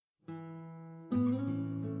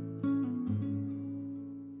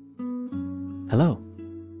Hello.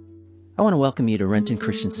 I want to welcome you to Renton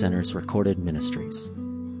Christian Center's recorded ministries.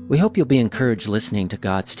 We hope you'll be encouraged listening to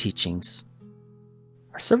God's teachings.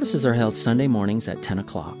 Our services are held Sunday mornings at 10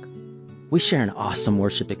 o'clock. We share an awesome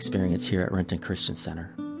worship experience here at Renton Christian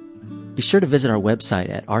Center. Be sure to visit our website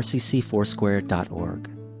at rccfoursquare.org.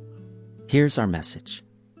 Here's our message.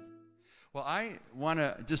 Well, I want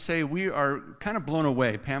to just say we are kind of blown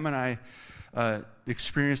away. Pam and I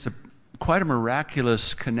experienced quite a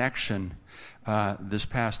miraculous connection this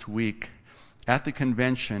past week at the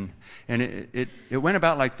convention, and it went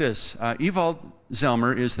about like this. Ewald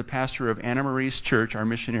Zelmer is the pastor of Anna Marie's Church, our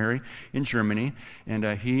missionary in Germany, and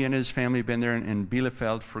he and his family have been there in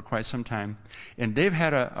Bielefeld for quite some time, and they've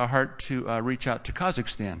had a heart to reach out to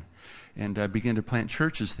Kazakhstan and begin to plant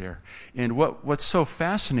churches there. And what's so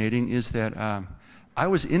fascinating is that I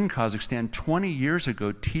was in Kazakhstan 20 years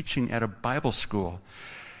ago teaching at a Bible school,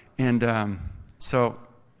 and so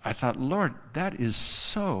I thought, Lord, that is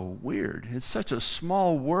so weird. It's such a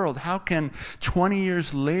small world. How can 20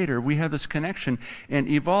 years later we have this connection? And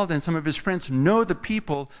Ewald and some of his friends know the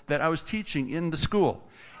people that I was teaching in the school,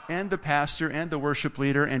 and the pastor and the worship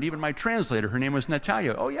leader and even my translator. Her name was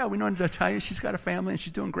Natalia. Oh yeah, we know Natalia. She's got a family and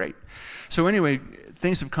she's doing great. So anyway,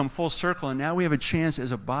 things have come full circle, and now we have a chance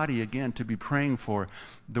as a body again to be praying for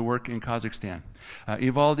the work in Kazakhstan.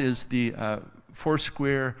 Ewald is the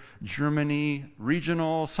Foursquare Germany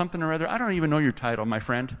regional something or other. I don't even know your title, my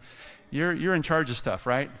friend. You're in charge of stuff,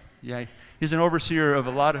 right? Yeah, he's an overseer of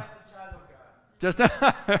a lot of. Just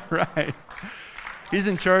right. He's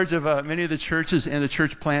in charge of many of the churches and the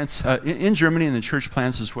church plants in Germany, and the church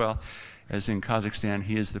plants as well as in Kazakhstan.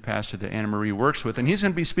 He is the pastor that Anna Marie works with, and he's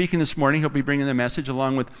going to be speaking this morning. He'll be bringing the message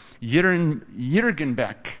along with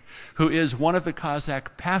Yirgenbek, who is one of the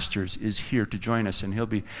Kazakh pastors, is here to join us, and he'll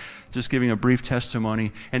be just giving a brief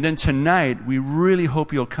testimony. And then tonight, we really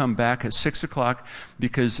hope you'll come back at 6 o'clock,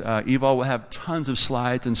 because Ewald will have tons of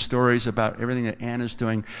slides and stories about everything that Anna's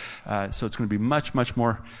doing, so it's going to be much, much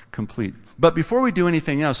more complete. But before we do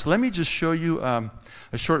anything else, let me just show you a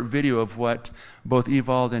short video of what both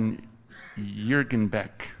Ewald and Yirgenbek,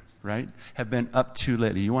 right, have been up to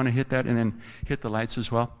lately. You want to hit that and then hit the lights as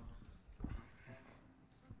well?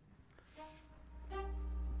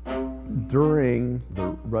 During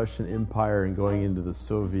the Russian Empire and going into the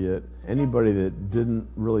Soviet, anybody that didn't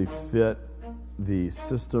really fit the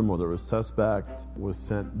system or that was suspect was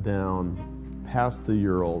sent down past the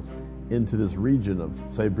Urals into this region of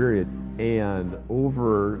Siberia. And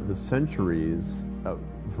over the centuries, a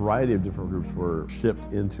variety of different groups were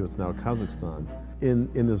shipped into what's now Kazakhstan.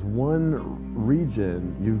 In this one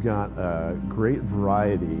region, you've got a great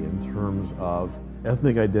variety in terms of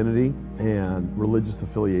ethnic identity and religious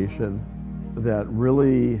affiliation that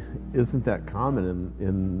really isn't that common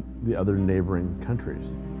in the other neighboring countries.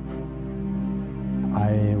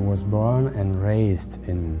 I was born and raised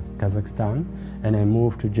in Kazakhstan, and I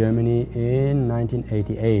moved to Germany in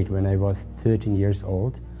 1988 when I was 13 years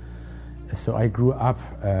old. So I grew up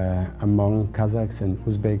among Kazakhs and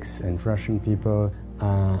Uzbeks and Russian people.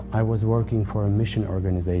 I was working for a mission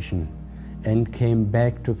organization and came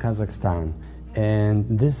back to Kazakhstan. And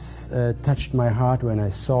this touched my heart when I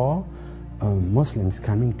saw Muslims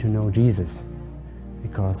coming to know Jesus,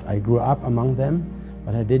 because I grew up among them,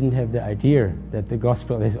 but I didn't have the idea that the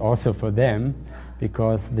gospel is also for them,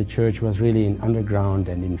 because the church was really in underground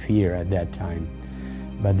and in fear at that time.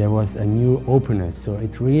 But there was a new openness, so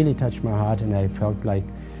it really touched my heart, and I felt like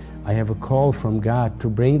I have a call from God to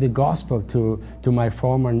bring the gospel to my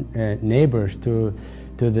former neighbors, to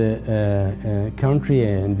the country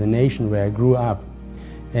and the nation where I grew up.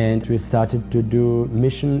 And we started to do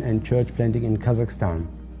mission and church planting in Kazakhstan.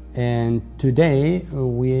 And today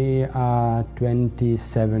we are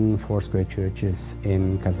 27 Foursquare churches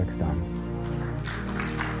in Kazakhstan.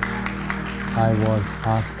 I was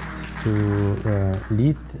asked to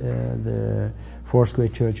lead the Foursquare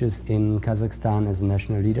churches in Kazakhstan as a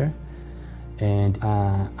national leader, and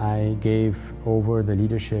I gave over the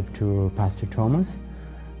leadership to Pastor Thomas,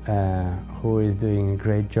 who is doing a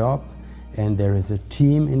great job, and there is a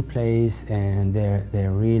team in place, and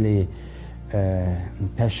they're really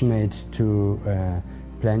passionate to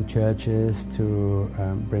plant churches, to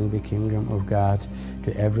bring the kingdom of God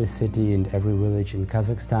to every city and every village in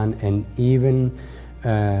Kazakhstan, and even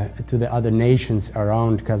to the other nations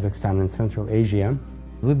around Kazakhstan and Central Asia.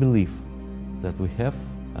 We believe that we have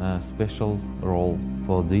a special role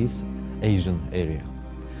for this Asian area.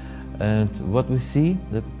 And what we see,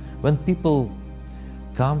 that when people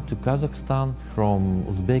come to Kazakhstan from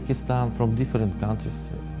Uzbekistan, from different countries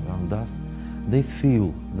around us, they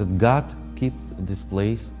feel that God keep this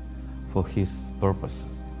place for His purpose.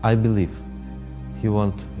 I believe He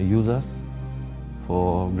wants to use us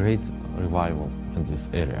for great revival in this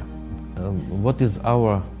area. What is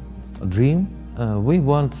our dream? We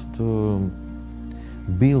want to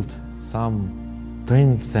build some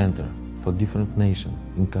training center for different nations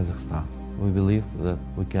in Kazakhstan. We believe that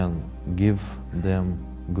we can give them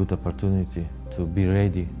good opportunity to be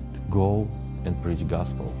ready to go and preach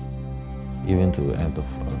gospel, even to the end of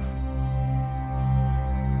earth.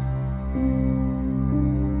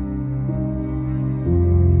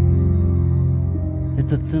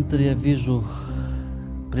 Этот центр я вижу,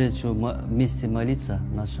 прежде всего, вместе молиться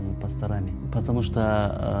нашими пасторами, потому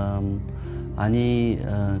что они,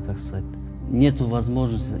 как сказать, нету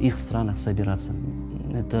возможности в их странах собираться.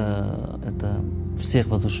 Это всех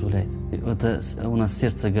воодушевляет. Это у нас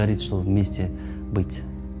сердце горит, чтобы вместе быть.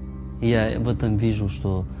 И я в этом вижу,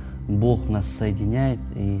 что Бог нас соединяет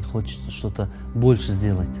и хочет что-то больше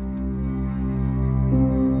сделать.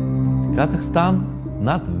 Kazakhstan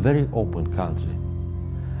not very open country.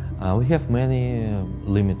 We have many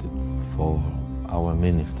limits for our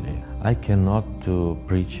ministry. I cannot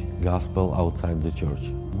preach gospel outside the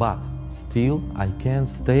church, but still I can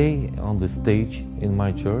stay on the stage in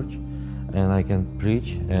my church and I can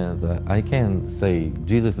preach and I can say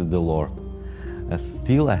Jesus is the Lord.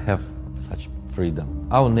 Still I have such freedom.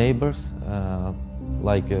 Our neighbors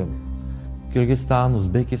like Kyrgyzstan,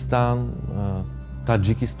 Uzbekistan,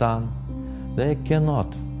 Tajikistan, they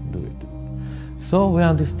cannot do it. So we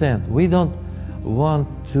understand, we don't want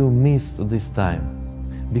to miss this time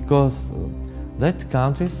because that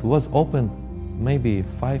countries was open maybe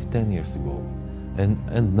 5-10 years ago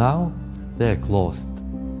and now they're closed.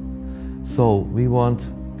 So we want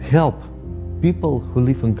help people who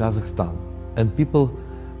live in Kazakhstan and people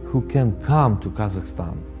who can come to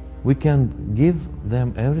Kazakhstan. We can give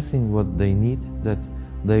them everything what they need that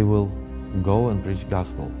they will go and preach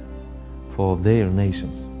gospel for their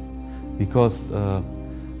nations. Because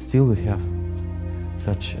still we have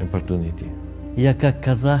such opportunity. Я как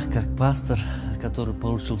казах, как пастор, который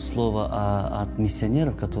получил слово от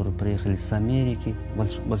миссионеров, которые приехали с Америки,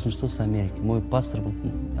 большинство с Америки. Мой пастор был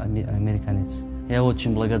американец. Я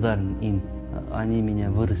очень благодарен им. Они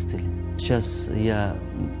меня вырастили. Сейчас я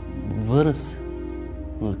вырос,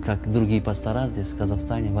 как другие пастора здесь, в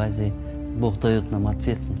Казахстане, в Азии. Бог дает нам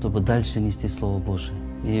ответственность, чтобы дальше нести Слово Божие.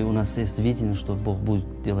 И у нас есть видение, что Бог будет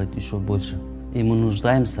делать еще больше. И мы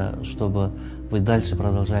нуждаемся, чтобы вы дальше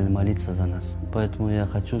продолжали молиться за нас. Поэтому я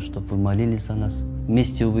хочу, чтобы вы молились за нас.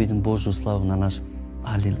 Вместе увидим Божью славу на наш.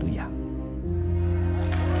 Аллилуйя.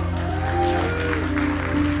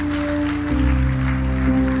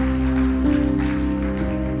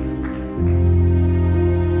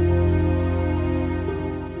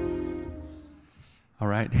 All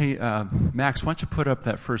right. Hey, Max, why don't you put up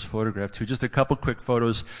that first photograph, too? Just a couple quick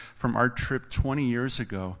photos from our trip 20 years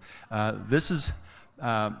ago. This is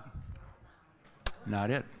not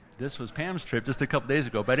it. This was Pam's trip just a couple days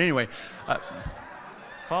ago. But anyway,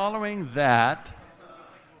 following that,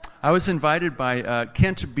 I was invited by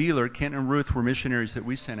Kent Beeler. Kent and Ruth were missionaries that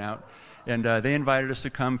we sent out. And they invited us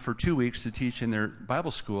to come for 2 weeks to teach in their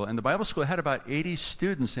Bible school. And the Bible school had about 80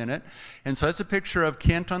 students in it. And so that's a picture of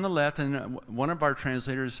Kent on the left and one of our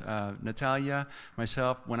translators, Natalia,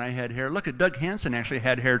 myself, when I had hair. Look at Doug Hansen actually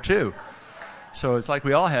had hair too. So it's like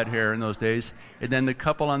we all had hair in those days. And then the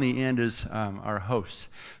couple on the end is our hosts.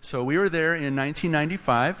 So we were there in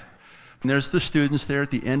 1995. And there's the students there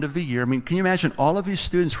at the end of the year. I mean, can you imagine? All of these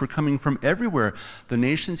students were coming from everywhere. The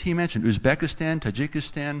nations he mentioned, Uzbekistan,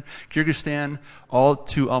 Tajikistan, Kyrgyzstan, all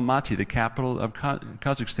to Almaty, the capital of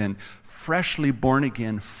Kazakhstan, freshly born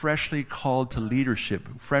again, freshly called to leadership,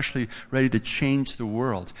 freshly ready to change the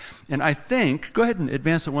world. And I think, go ahead and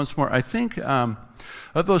advance it once more. I think of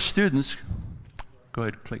those students, go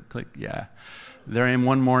ahead, click, yeah. There I am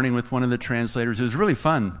one morning with one of the translators. It was really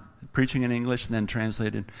fun. Preaching in English and then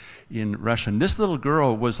translated in Russian. This little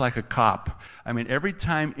girl was like a cop. I mean, every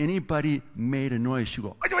time anybody made a noise, she'd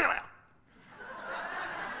go,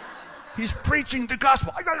 he's preaching the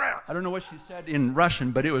gospel. I don't know what she said in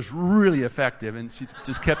Russian, but it was really effective. And she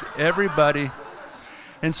just kept everybody.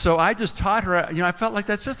 And so I just taught her, I felt like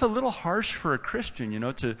that's just a little harsh for a Christian,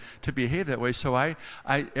 to behave that way. So I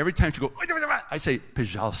every time she go, I say,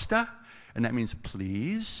 pожалуйста, and that means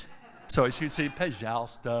please. So she would say,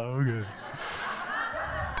 pожалуйста.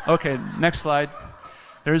 Okay, next slide.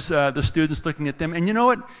 There's the students looking at them. And you know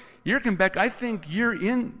what? Jürgen Beck, I think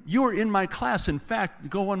you were in my class. In fact,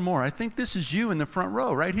 go one more. I think this is you in the front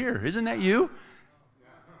row right here. Isn't that you?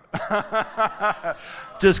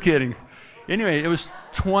 Just kidding. Anyway, it was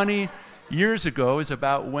 20 years ago is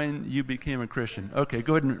about when you became a Christian. Okay,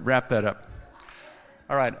 go ahead and wrap that up.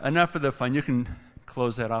 All right, enough of the fun. You can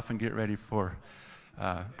close that off and get ready for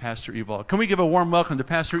Pastor Ewald. Can we give a warm welcome to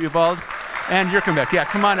Pastor Ewald and Jurkenbeck? Yeah,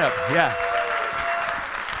 come on up. Yeah.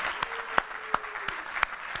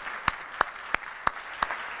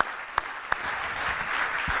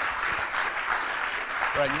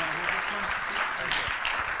 Right, you want to hear this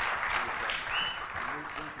one?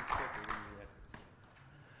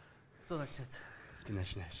 Кто начнет? Ты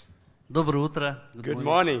начинаешь. Доброе утро. Good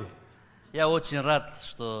morning. Я очень рад,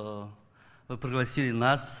 что вы пригласили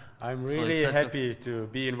нас. I'm в свою really церковь. happy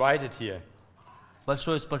to be invited here.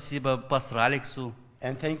 Большое спасибо пастору Алексу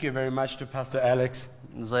And thank you very much to Pastor Alex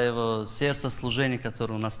за его сердце служения,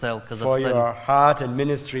 которое он оставил в for your Казахстане. heart and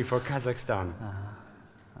ministry for Kazakhstan.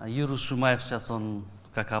 А Юру Шумаев сейчас он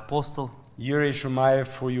как апостол. Yuri Shumayev,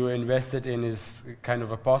 who you invested in, is kind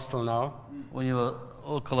of apostle now, У него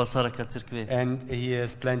около 40 церквей. and he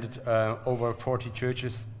has planted over 40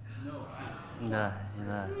 churches, Да,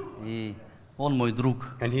 да. И он мой друг.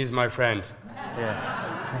 and he's my friend.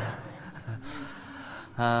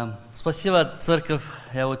 Спасибо, церковь.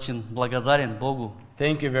 Я очень благодарен Богу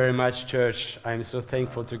Thank you very much, church. I'm so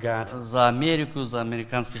thankful to God за Америку, за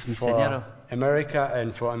американских миссионеров. for America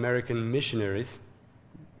and for American missionaries.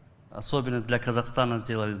 Особенно для Казахстана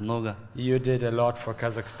сделали много. You did a lot for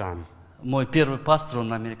Kazakhstan. Мой первый пастор,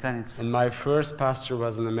 он американец. And my first pastor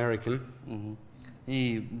was an American,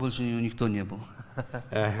 И больше у него никто не был.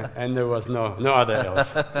 and there was no other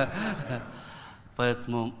else.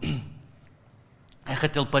 Поэтому я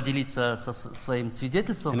хотел поделиться своим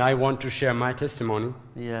свидетельством. And I want to share my testimony,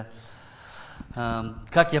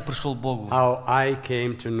 Как я пришел к Богу. how I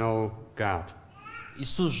came to know God.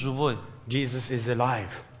 Иисус живой. Jesus is alive,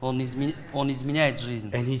 Он изменяет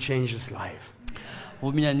жизнь. and He changes life.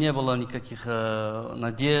 У меня не было никаких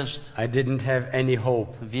надежд, I didn't have any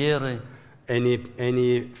hope, веры,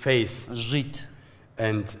 any faith, жить.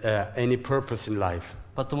 and any purpose in life,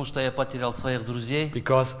 Потому что я потерял своих друзей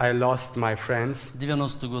because I lost my friends в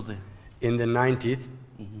 90-е годы. in the 90s.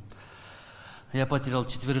 Я потерял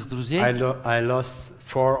 4 друзей. I lost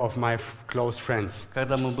 4 of my close friends.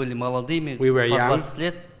 Когда мы были молодыми, We were по young. 20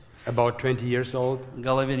 лет, About 20 years old, в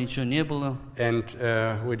голове ничего не было. and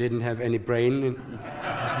we didn't have any brain.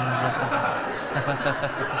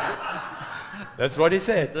 That's what he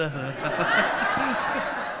said.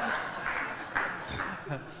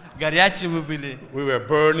 Горячие мы были. We were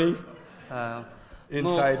burning Ну,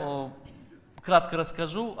 inside. кратко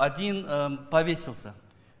расскажу. Один повесился.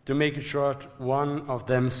 To make it short, one of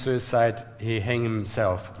them suicide. He hanged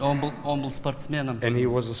himself, Он был спортсменом. and he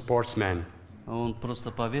was a sportsman, Он просто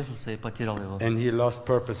повесился и потерял его. and he lost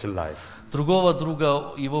purpose in life. Другого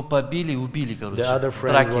друга его побили и убили, короче. The other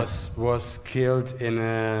friend Драки. was killed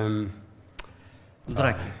in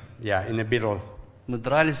Драки. in a battle. Мы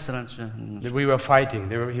дрались раньше. We were fighting.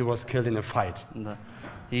 He was killed in a fight, Да.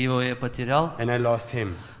 И его я потерял. and I lost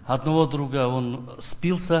him. Одного друга он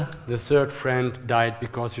спился. The third friend died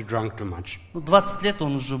because he drank too much. 20 лет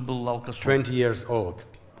он уже был алкашом. 20 years old.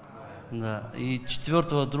 Да. И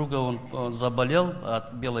четвертого друга он заболел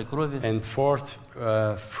от белой крови. And fourth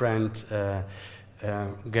friend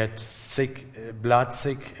get sick, blood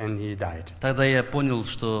sick, and he died. Тогда я понял,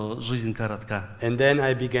 что жизнь коротка. And then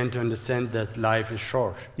I began to understand that life is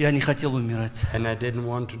short, Я не хотел умирать, and I didn't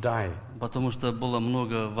want to die потому что было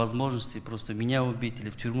много возможностей просто меня убить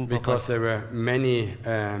или в тюрьму because попасть. there were many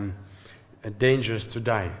dangers to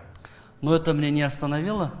die. Но это меня не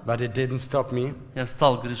остановило. But it didn't stop me, Я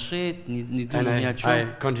стал грешить, не and думал ни о I чем.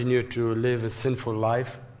 continued to live a sinful life.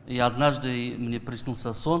 И однажды мне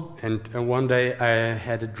приснился сон, And one day I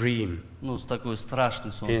had a dream, ну, такой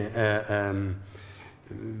страшный сон.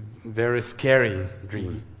 very scary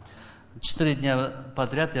dream. 4 дня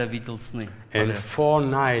подряд я видел сны. And Подряд. 4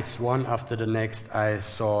 nights, one after the next, I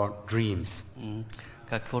saw dreams,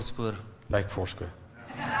 Как Форсквер. like Foursquare.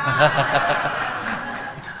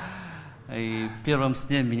 И в первом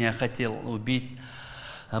сне меня хотел убить.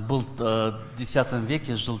 Был в X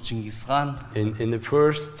веке, жил Чингисхан. In the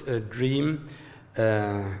first dream,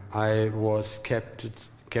 I was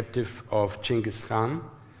captive of Genghis Khan,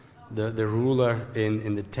 the ruler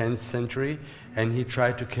in the 10th century, and he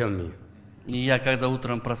tried to kill me. И я, когда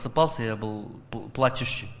утром просыпался, я был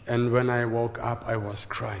плачущий. And when I woke up, I was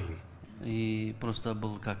crying, И просто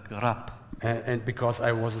был как раб. and because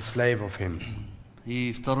I was a slave of him.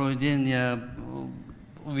 И второй день я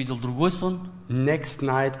увидел другой сон. Next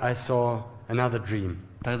night, I saw another dream.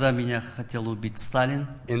 Тогда меня хотел убить Сталин.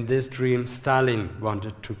 In this dream, Stalin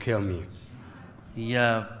wanted to kill me. И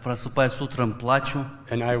я просыпаюсь утром, плачу.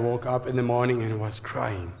 And I woke up in the morning and was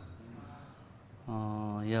crying.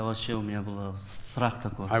 Я вообще, у меня был страх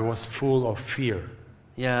такой. I was full of fear.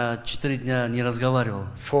 Я 4 дня не разговаривал.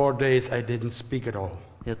 4 days I didn't speak at all.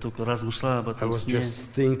 Я только размышлял об I этом was сне.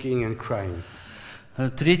 just thinking and crying.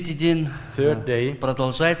 Третий день Third day,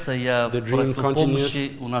 продолжается. Я the dream просил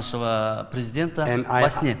помощи у нашего президента and во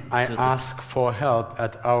сне. I Всё это. asked for help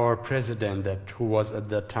at our president who was at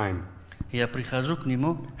that time. Я прихожу к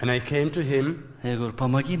нему, And I came to him я говорю,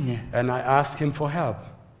 помоги мне. and I asked him for help.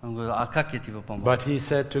 Он говорит, а как я тебе помогу? But he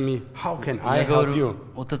said to me, how can I Я help говорю, you?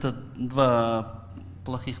 вот это 2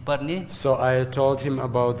 плохих парней, So I told him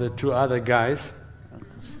about the 2 other guys,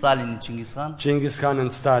 Сталин и Чингисхан, Genghis Khan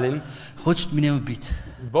and Stalin. хочет меня убить.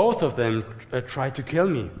 Both of them tried to kill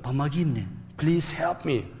me. Помоги мне. Please help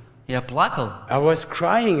me. Я плакал, I was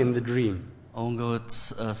crying in the dream. а он говорит,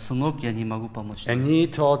 сынок, я не могу помочь тебе. And he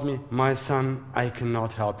told me, my son, I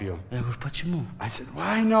cannot help you. Я говорю, почему? I said,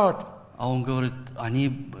 why not? А он говорит, они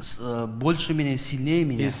больше меня, сильнее He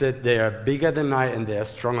меня. said, they are bigger than I and they are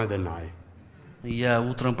stronger than I. Я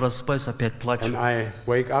утром просыпаюсь, опять плачу. And I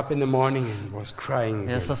wake up in the morning and was crying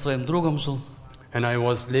Я again. со своим другом жил, And I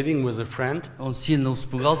was living with a friend, он сильно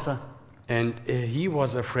испугался, and he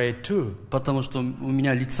was afraid too, потому что у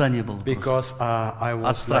меня лица не было. Просто. because I От was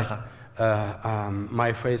like, страха.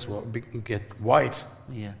 my face will get white,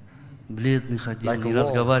 Я бледный ходил, Like a не wall.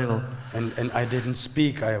 разговаривал. and I didn't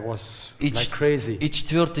speak. I was И, like crazy. и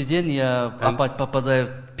 4-й день я опять попадаю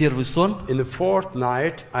в первый сон. In the 4th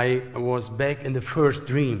night, I was back in the first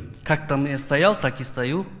dream, Как там я стоял, так и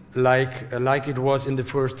стою. like it was in the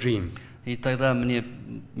first dream. И тогда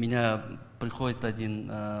меня приходит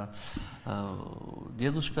один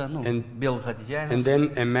дедушка, ну, And- белых одеяний, And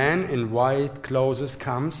then a man in white clothes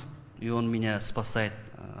comes, и он меня спасает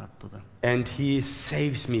оттуда. and he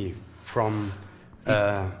saves me from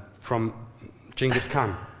Genghis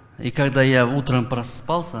Khan. И когда я утром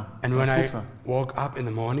просыпался, And when I проснулся, woke up in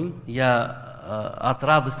the morning, я от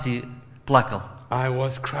радости плакал. I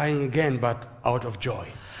was crying again, but out of joy.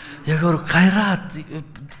 Я говорю, Кайрат,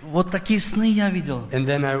 вот такие сны я видел. And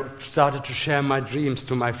then I started to share my dreams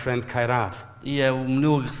to my friend Kairat. И я у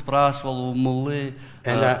многих спрашивал, у муллы,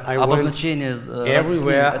 And I went обозначение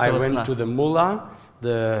Everywhere I этого went сна. to the mullah,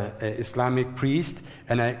 the Islamic priest,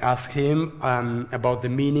 and I asked him about the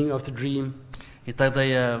meaning of the dream, И тогда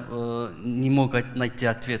я не мог найти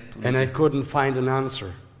ответ. and I couldn't find an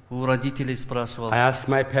answer. У родителей спрашивал. I asked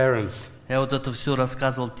my parents, Я вот это все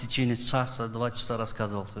рассказывал в течение часа, 2 часа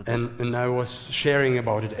рассказывал. Всё это. and I was sharing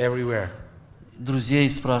about it everywhere. Друзей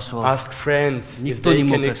спрашивал. Asked friends if Никто they не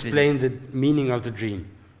мог can explain the meaning of the dream.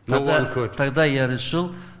 No one could. Тогда я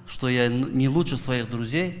решил, что я не лучше своих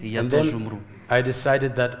друзей, и я And тоже then умру. I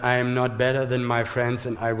decided that I am not better than my friends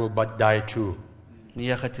and I will but die too. И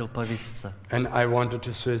я хотел повеситься. And I wanted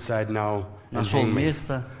to suicide now and Нашел hang me.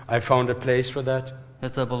 место. I found a place for that.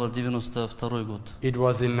 Это было 92-й год. It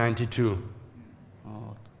was in 92.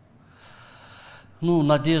 Вот. Ну,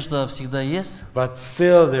 надежда всегда есть. But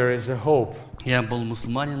still there is a hope. Я был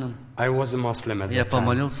мусульманином. I was a Muslim at Я that time.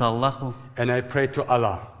 помолился Аллаху. And I prayed to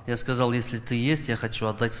Allah. Я сказал, если ты есть, я хочу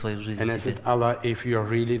отдать свою жизнь And I тебе. said, Allah, if you're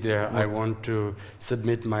really there, I want to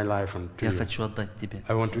submit my life to Я you. хочу отдать тебе.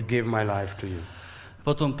 I want to give my life to you.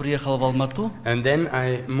 Потом приехал в Алмату. And then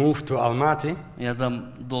I moved to Almaty, Я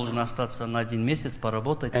там должен остаться на 1 месяц,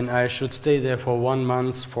 поработать. and I should stay there for 1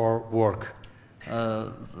 month for work,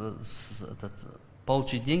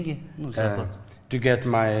 Получить деньги, ну, зарплату. to get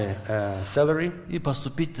my salary. И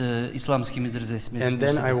поступить в исламский медресе. And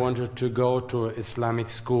then I wanted to go to Islamic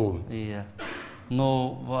school.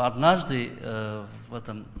 Но однажды в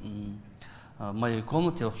этом в моей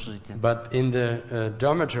комнате в общежитии, But in the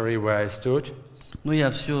dormitory where I stood, ну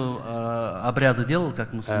я все обряды делал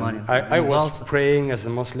как мусульманин, I was улыбался. praying as a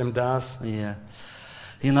Muslim does.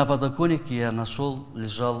 И на подоконнике я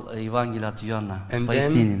лежал Евангелие от Иоанна с And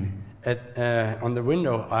пояснениями. then on the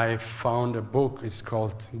window I found a book. It's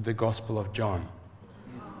called The Gospel of John.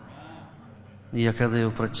 И я когда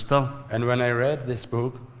его прочитал, And when I read this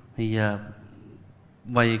book, я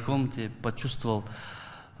в моей комнате почувствовал.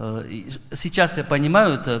 Сейчас я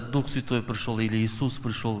понимаю, это Дух Святой пришел или Иисус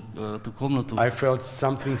пришел в эту комнату. I felt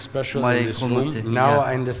something special in моей this комнате. room. Now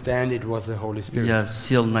I understand it was the Holy Spirit. Я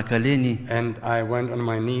сел на колени And I went on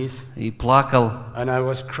my knees и плакал, and I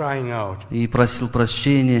was crying out. и просил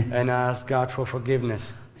прощения. And I asked God for forgiveness.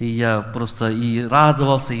 И я просто и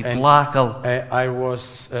радовался, и плакал. I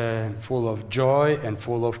was full of joy and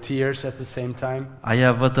full of tears at the same time. А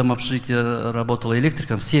я в этом общежитии работал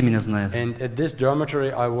электриком, все меня знают. And at this dormitory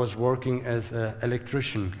I was working as an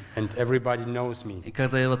electrician and everybody knows me. И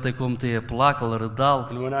когда я в этой комнате я плакал, рыдал,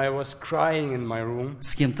 And when I was crying in my room,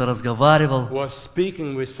 с кем-то разговаривал, was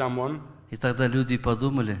speaking with someone, и тогда люди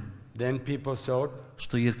подумали, then people thought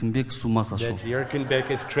что Еркинбек с ума сошел. That Yerkenbeck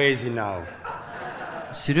is crazy now.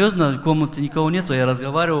 Серьезно, в комнате никого нету, я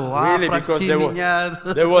разговаривал, Really, прости because меня.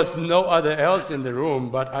 there was no other else in the room,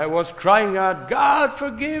 but I was crying out, God,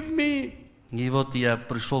 forgive me. И вот я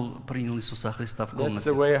пришел, принял Иисуса Христа в That's комнате.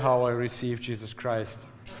 the way how I received Jesus Christ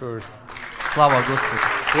first. Слава Господу.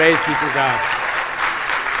 Praise be to God.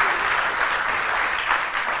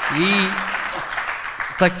 И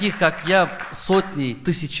таких, как я, сотни,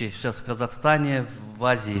 тысячи сейчас в Казахстане, в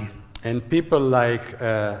Азии. And people like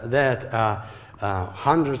that are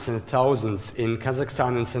hundreds and thousands in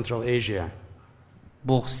Kazakhstan and Central Asia.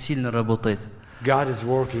 Бог сильно работает. God is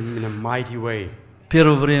working in a mighty way.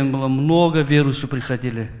 Первое время было много верующих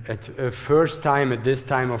приходили. At first time, at this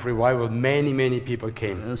time of revival, many people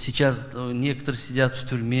came. Сейчас некоторые сидят в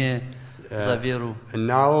тюрьме за веру. And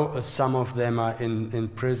now some of them are in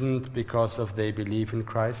prison because of they believe in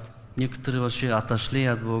Christ. Некоторые вообще отошли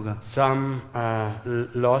от Бога. Some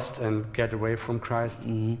lost and get away from Christ.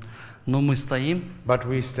 Но мы стоим, But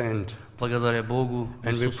we stand благодаря Богу,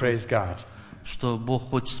 and we Иисусу, praise God что Бог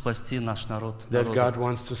хочет спасти наш народ. that народы. God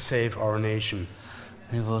wants to save our nation.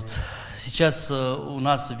 И вот сейчас у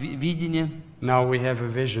нас видение, Now we have a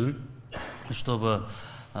vision чтобы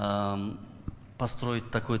построить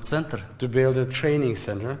такой центр, to build a training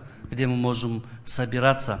center где мы можем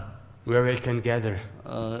собираться, where we can gather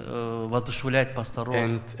воодушевлять пасторов,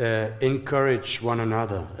 and encourage one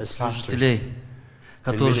another as pastors. служителей,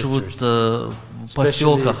 которые живут ministers. в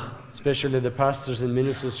поселках. Especially the pastors and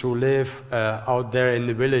ministers who live out there in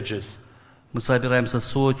the villages. Мы собираемся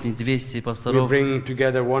сотни, 200 We пасторов, bring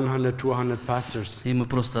together 100, 200 pastors. и мы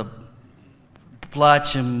просто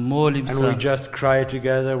плачем, And we молимся, just cry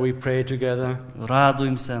together, we pray together,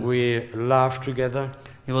 радуемся. we laugh together.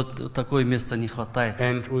 И вот такое место не хватает.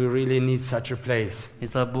 And we really need such a place. И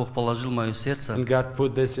тогда Бог положил в мое сердце And God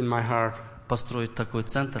put this in my heart построить такой to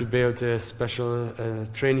центр, build a special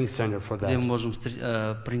training center for где мы that. можем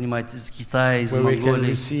принимать из Китая, из Where we can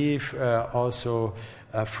Монголии, receive also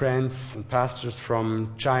friends and pastors from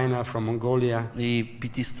China, from Mongolia, и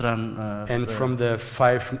 5 стран. and from the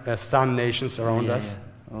 5 Stan nations around us.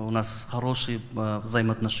 У нас хорошие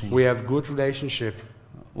взаимоотношения. We have good relationship,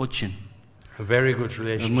 Очень. a very good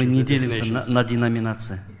relationship Мы не with these делимся nations. на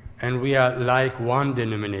деноминации. And we are like one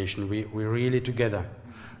denomination. We're really together.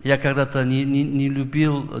 Я когда-то не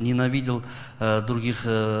любил, ненавидел других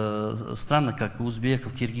стран, как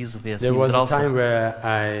узбеков, киргизов. Я с There ними was a дрался. time where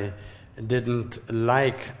I didn't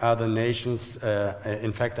like other nations.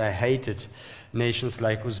 In fact, I hated nations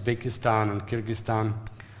like Uzbekistan and Kyrgyzstan.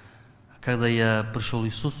 Когда я пришел к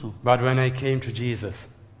Иисусу, But when I came to Jesus,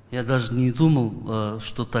 я даже не думал,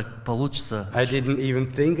 что так получится. I didn't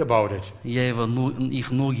even think about it. Я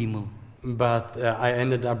их ноги мыл. But I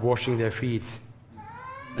ended up washing their feet.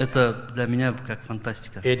 Это для меня как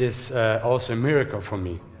фантастика. It is also a miracle for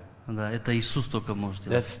me. Да, это Иисус только может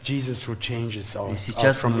делать. That's Jesus who changes И us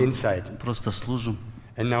сейчас from мы inside. просто служим.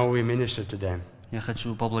 And now we minister to them. Я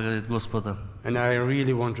хочу поблагодарить Господа And I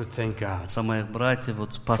really want to thank God за моих братьев,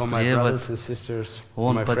 вот for пастор my Эвальд, brothers and sisters, for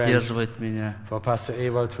он my friends, поддерживает меня. for Pastor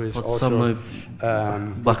Ewald, who is Вот со мной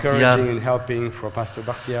also Бахтияр. encouraging and helping, for Pastor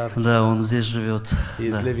Bakhtiar. Да, он здесь живет. He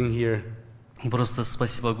is Да. living here. Просто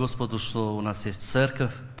спасибо Господу, что у нас есть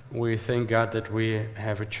церковь, We thank God that we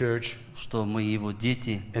have a church что мы его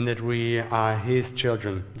дети. and that we are His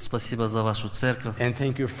children. Спасибо за вашу церковь, And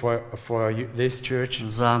thank you for this church.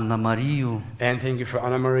 за Анна Марию. And thank you for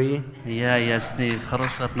Anna Marie. Я с ней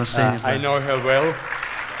хорошие отношения. I да. know her well.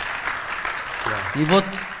 И вот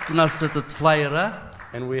у нас этот флайер,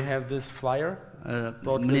 And we have this flyer.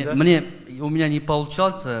 Brought у меня не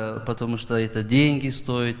получался, потому что это деньги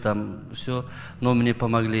стоит, там все, но мне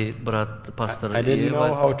помогли брат пастор I didn't know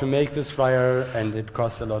Эвальд. how to make this flyer, and it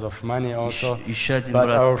cost a lot of money also. Еще один But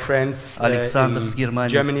брат, our friends Александр с in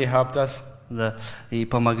Германии. Germany helped us. да, и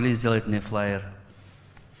помогли сделать мне флайер,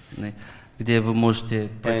 где вы можете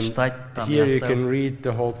And прочитать, там here я you can оставил, read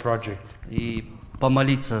the whole project. и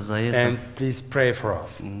помолиться за это. And please pray for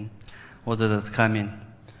us. Вот этот камень.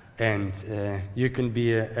 And you can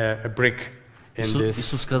be a brick in this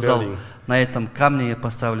Иисус сказал, building. на этом камне я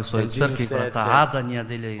поставлю свою And Jesus церковь, и said врата that ада не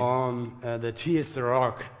одолеют. On the tree is the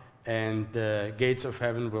rock, and the gates of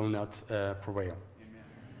heaven will not prevail.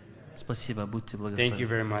 Спасибо, будьте Thank you благословенны.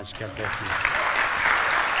 very much. God bless you.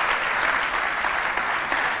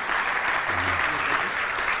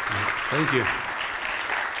 Thank you.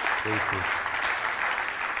 Thank you.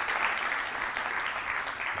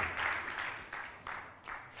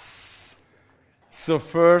 So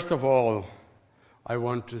first of all, I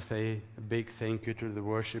want to say a big thank you to the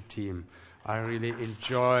worship team. I really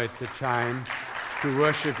enjoyed the time to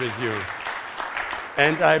worship with you.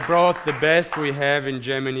 And I brought the best we have in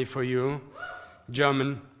Germany for you,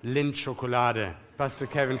 German Lindschokolade. Pastor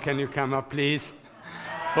Kevin, can you come up, please,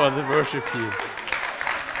 for the worship team?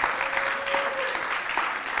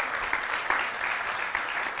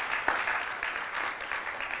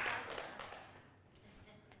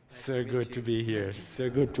 So good to be here. So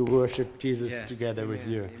good to worship Jesus together with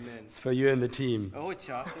you. Amen. It's for you and the team. Oh,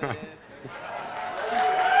 chocolate.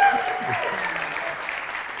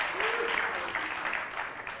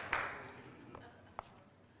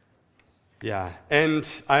 Yeah, and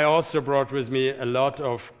I also brought with me a lot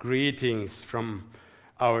of greetings from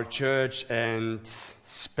our church and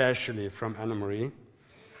especially from Anna Marie.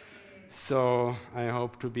 So I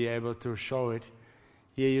hope to be able to show it.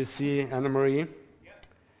 Here you see Anna Marie.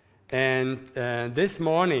 And this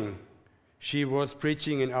morning she was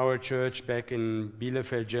preaching in our church back in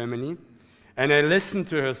Bielefeld, Germany. And I listened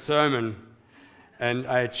to her sermon and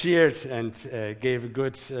I cheered and gave a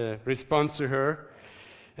good response to her.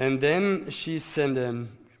 And then she sent a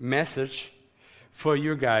message for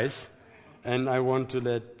you guys, and I want to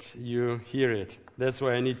let you hear it. That's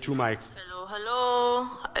why I need 2 mics. Hello, hello.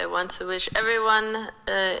 I want to wish everyone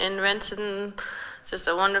in Renton just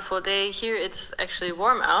a wonderful day. Here it's actually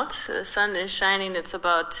warm out. The sun is shining. It's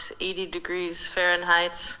about 80 degrees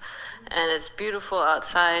Fahrenheit, and it's beautiful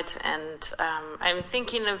outside. And I'm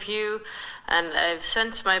thinking of you. And I've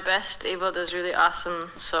sent my best. Ewald is really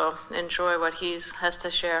awesome, so enjoy what he has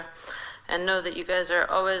to share. And know that you guys are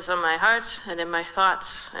always on my heart and in my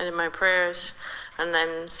thoughts and in my prayers. And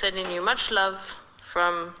I'm sending you much love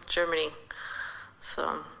from Germany.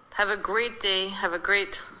 So have a great day. Have a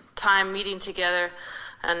great time meeting together.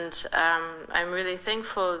 And I'm really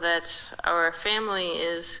thankful that our family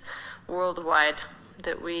is worldwide.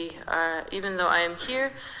 That we are, even though I am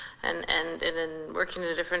here, and in working in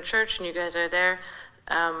a different church, and you guys are there,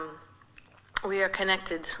 we are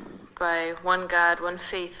connected by one God, one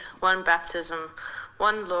faith, one baptism,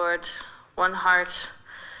 one Lord, one heart,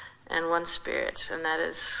 and one Spirit, and that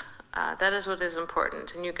is what is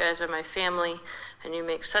important. And you guys are my family, and you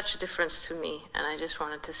make such a difference to me, and I just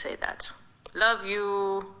wanted to say that. Love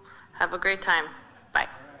you. Have a great time. Bye.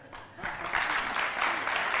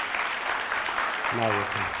 Now you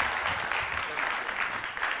can.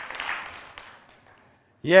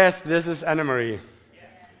 Yes, this is Anna Marie.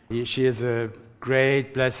 She is a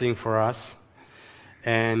great blessing for us,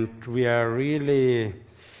 and we are really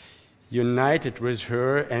united with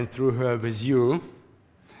her and through her with you.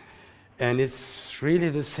 And it's really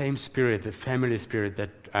the same spirit, the family spirit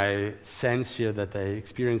that I sense here, that I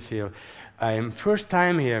experience here. I am first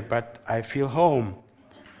time here, but I feel home.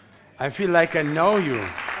 I feel like I know you.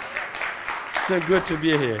 So good to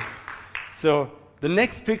be here. So the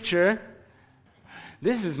next picture.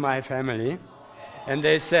 This is my family, and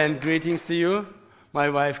they send greetings to you. My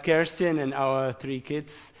wife Kerstin and our 3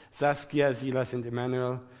 kids, Saskia, Silas, and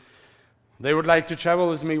Emmanuel. They would like to travel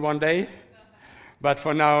with me one day, but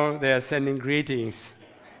for now they are sending greetings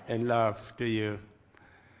and love to you.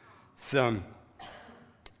 So,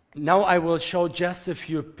 now I will show just a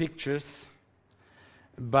few pictures,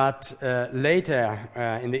 but later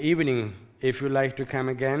in the evening, if you like to come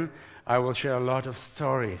again, I will share a lot of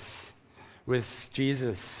stories with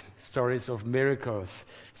Jesus, stories of miracles,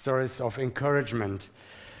 stories of encouragement.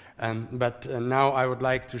 But now I would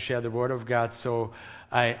like to share the Word of God, so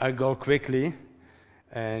I go quickly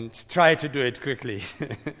and try to do it quickly.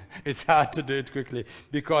 It's hard to do it quickly,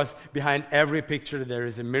 because behind every picture there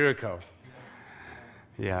is a miracle.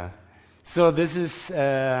 Yeah. So this is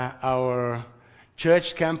our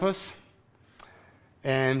church campus,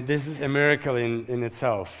 and this is a miracle in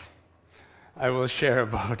itself. I will share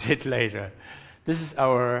about it later. This is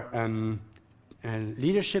our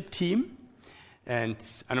leadership team, and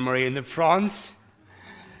Anna Marie in the front.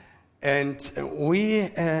 And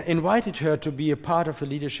we invited her to be a part of the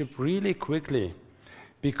leadership really quickly,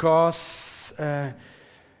 because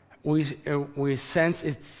we sense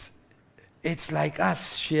it's like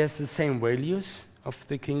us. She has the same values of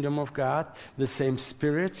the kingdom of God, the same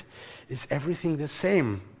spirit. Is everything the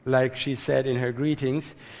same, like she said in her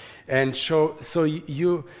greetings. And so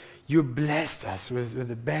you blessed us with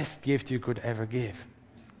the best gift you could ever give.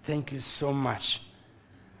 Thank you so much.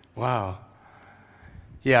 Wow.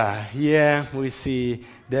 Yeah, here we see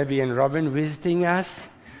Debbie and Robin visiting us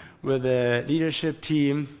with the leadership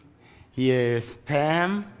team. Here's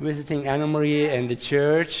Pam visiting Anna Marie and the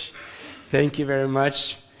church. Thank you very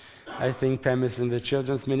much. I think Pam is in the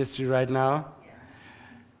children's ministry right now.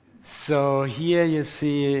 So here you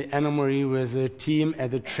see Anna Marie with a team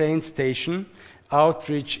at the train station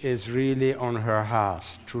outreach is really on her heart,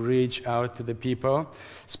 to reach out to the people,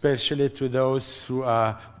 especially to those who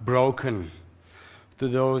are broken, to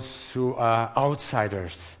those who are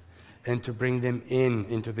outsiders, and to bring them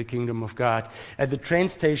into the kingdom of God. At the train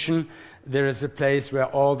station, there is a place where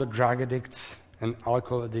all the drug addicts and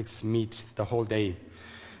alcohol addicts meet the whole day.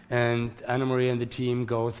 And Anna Marie and the team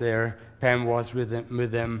goes there. Pam was with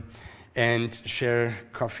them and share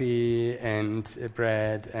coffee and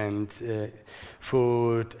bread and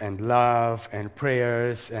food and love and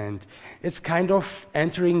prayers. And it's kind of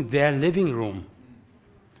entering their living room.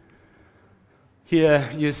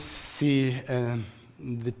 Here you see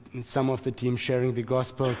some of the team sharing the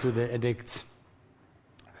gospel to the addicts.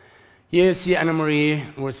 Here you see Anna Marie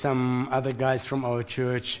with some other guys from our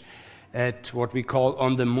church at what we call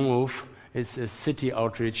On the Move. It's a city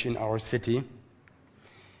outreach in our city.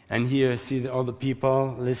 And here you see all the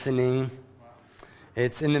people listening.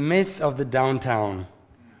 It's in the midst of the downtown.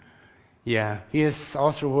 Yeah, here's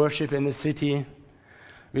also worship in the city.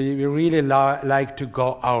 We really like to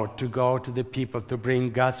go out, to go to the people, to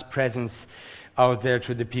bring God's presence out there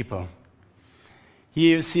to the people.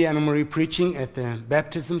 Here you see Anna Marie preaching at the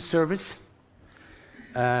baptism service.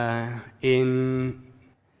 In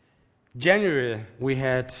January, we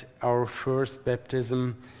had our first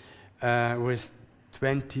baptism with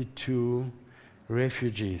 22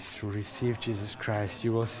 refugees who received Jesus Christ.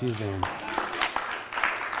 You will see them.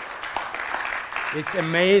 It's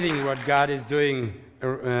amazing what God is doing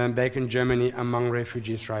back in Germany among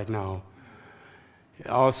refugees right now.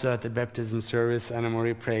 Also at the baptism service, Anna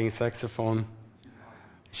Marie playing saxophone.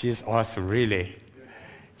 She is awesome, really.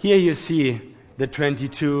 Here you see the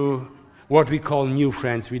 22, what we call new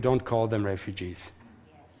friends. We don't call them refugees.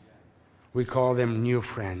 We call them new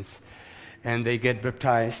friends. And they get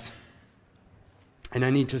baptized. And I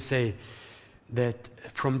need to say that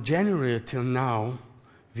from January till now,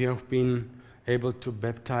 we have been able to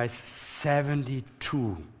baptize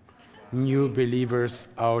 72 new believers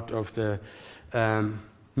out of the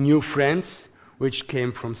new friends, which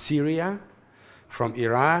came from Syria, from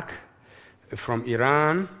Iraq, from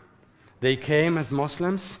Iran. They came as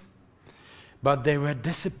Muslims, but they were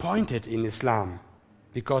disappointed in Islam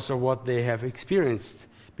because of what they have experienced,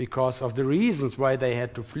 because of the reasons why they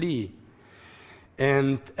had to flee.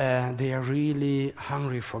 And they are really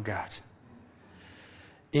hungry for God.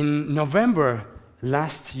 In November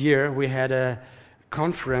last year, we had a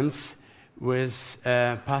conference with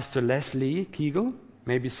Pastor Leslie Kegel.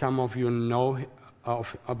 Maybe some of you know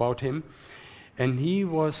about him. And he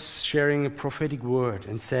was sharing a prophetic word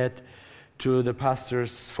and said to the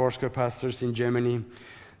pastors, Foursquare pastors in Germany,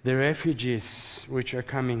 the refugees which are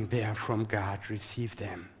coming, they are from God. Receive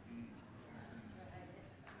them.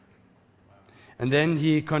 And then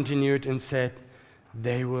he continued and said,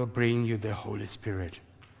 they will bring you the Holy Spirit.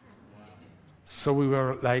 So we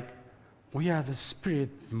were like, we are the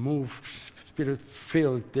Spirit-moved,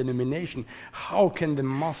 Spirit-filled denomination. How can the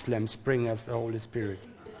Muslims bring us the Holy Spirit?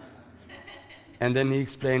 And then he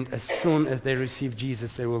explained, as soon as they receive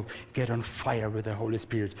Jesus, they will get on fire with the Holy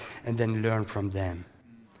Spirit and then learn from them.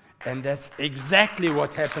 And that's exactly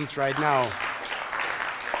what happens right now.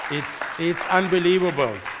 It's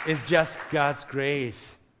unbelievable. It's just God's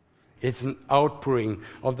grace. It's an outpouring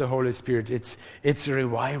of the Holy Spirit. It's a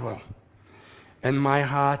revival. And my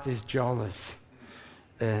heart is jealous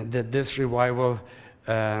that this revival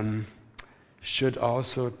should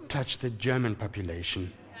also touch the German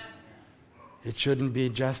population. It shouldn't be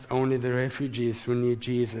just only the refugees who need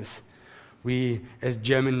Jesus. We, as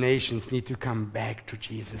German nations, need to come back to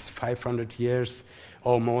Jesus. 500 years,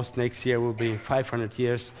 almost, next year will be 500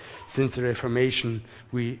 years since the Reformation.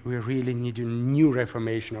 We really need a new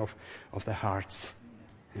reformation of the hearts.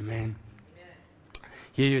 Amen.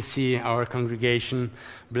 Here you see our congregation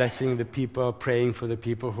blessing the people, praying for the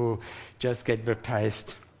people who just get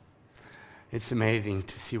baptized. It's amazing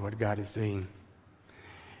to see what God is doing.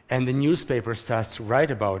 And the newspaper starts to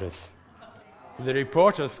write about us. The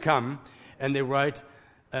reporters come and they write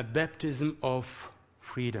a baptism of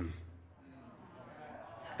freedom.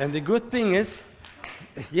 And the good thing is,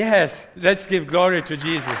 yes, let's give glory to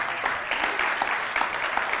Jesus.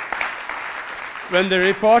 When the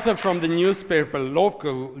reporter from the newspaper,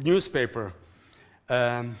 local newspaper,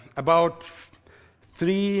 about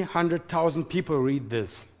 300,000 people read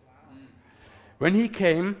this. When he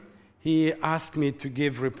came, he asked me to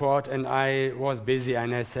give report, and I was busy,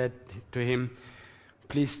 and I said to him,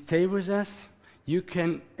 please stay with us. You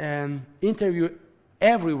can interview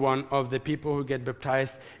every one of the people who get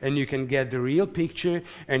baptized, and you can get the real picture,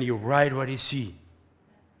 and you write what you see.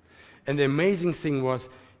 And the amazing thing was,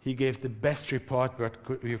 he gave the best report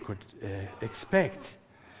you could expect.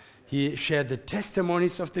 He shared the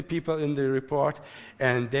testimonies of the people in the report,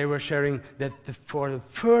 and they were sharing that for the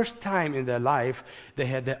first time in their life, they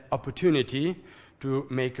had the opportunity to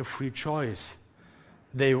make a free choice.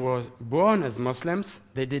 They were born as Muslims,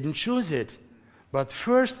 they didn't choose it. But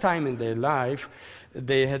first time in their life,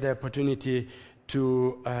 they had the opportunity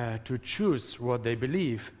to choose what they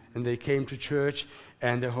believe. And they came to church,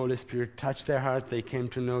 and the Holy Spirit touched their heart. They came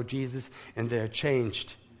to know Jesus, and they are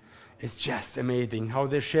changed. It's just amazing how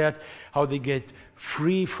they shared, how they get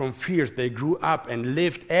free from fears. They grew up and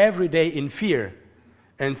lived every day in fear.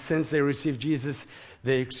 And since they received Jesus,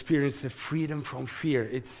 they experienced the freedom from fear.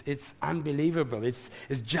 It's unbelievable. It's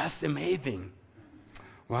just amazing.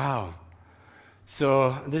 Wow.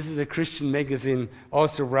 So this is a Christian magazine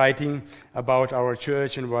also writing about our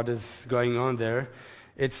church and what is going on there.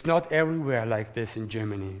 It's not everywhere like this in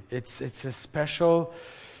Germany. It's a special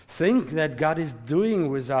thing that God is doing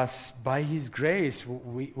with us by His grace.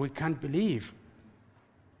 We can't believe.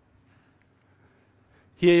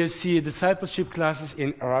 Here you see discipleship classes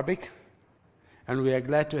in Arabic, and we are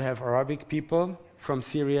glad to have Arabic people from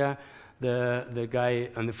Syria. The guy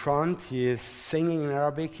on the front, he is singing in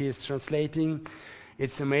Arabic, he is translating.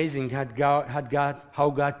 It's amazing how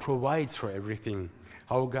God provides for everything,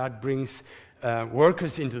 how God brings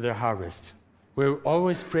workers into the harvest. We're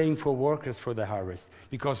always praying for workers for the harvest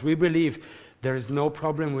because we believe there is no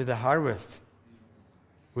problem with the harvest.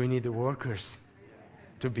 We need the workers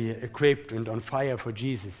to be equipped and on fire for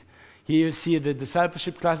Jesus. Here you see the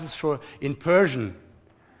discipleship classes in Persian.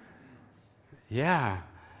 Yeah,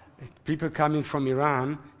 people coming from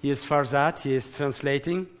Iran. He is Farzad, he is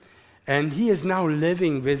translating, and he is now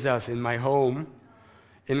living with us in my home,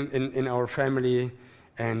 in our family.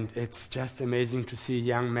 And it's just amazing to see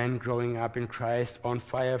young men growing up in Christ, on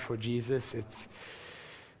fire for Jesus.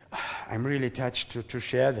 I'm really touched to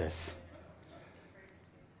share this.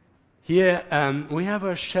 Here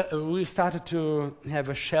we started to have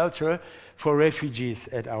a shelter for refugees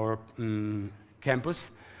at our campus.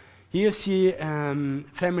 Here you see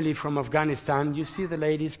family from Afghanistan. You see the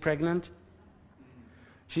lady is pregnant.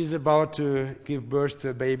 She's about to give birth to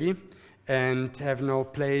a baby and have no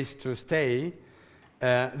place to stay.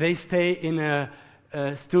 They stood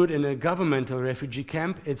in a governmental refugee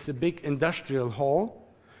camp. It's a big industrial hall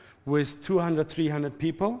with 200, 300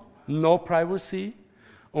 people, no privacy,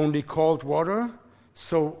 only cold water.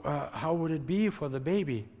 So how would it be for the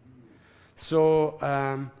baby? So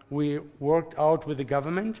we worked out with the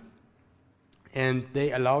government, and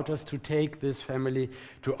they allowed us to take this family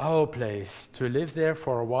to our place, to live there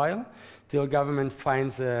for a while, till government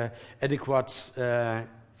finds an adequate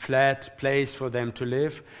flat place for them to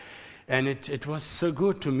live. And it was so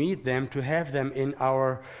good to meet them, to have them in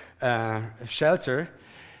our shelter.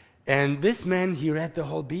 And this man, he read the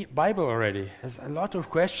whole Bible already. Has a lot of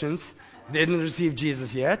questions. Didn't receive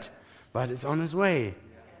Jesus yet, but it's on his way.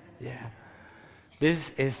 Yeah.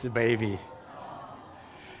 This is the baby.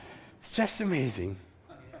 It's just amazing.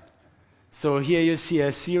 So here you see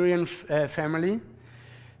a Syrian family.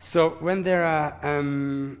 So when there are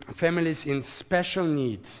families in special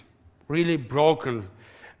need, really broken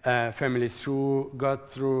families who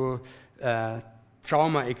got through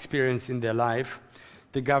trauma experience in their life,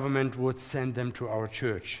 the government would send them to our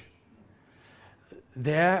church.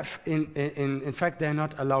 In fact, they're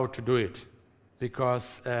not allowed to do it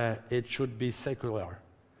because it should be secular.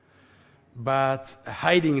 But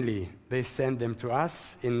hidingly, they send them to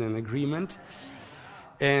us in an agreement.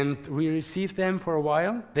 And we receive them for a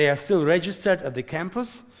while. They are still registered at the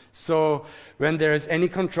campus. So when there is any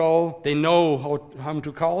control, they know how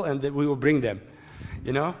to call, and we will bring them.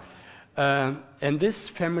 You know? And this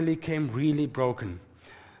family came really broken.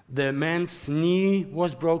 The man's knee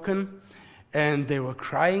was broken, and they were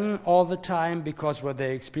crying all the time because what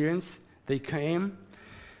they experienced. They came,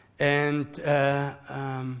 and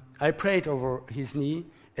I prayed over his knee,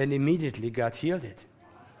 and immediately God healed it.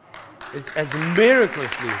 It's as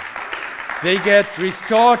miraculously. They get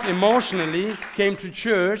restored emotionally, came to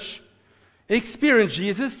church, experienced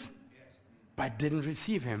Jesus, but didn't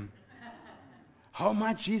receive him. How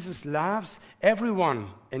much Jesus loves everyone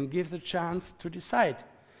and gives the chance to decide.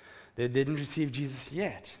 They didn't receive Jesus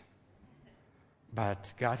yet.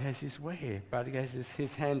 But God has his way. God has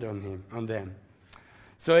his hand on them.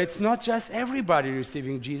 So it's not just everybody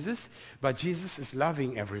receiving Jesus, but Jesus is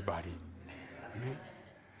loving everybody. Amen.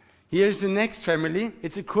 Here's the next family.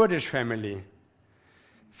 It's a Kurdish family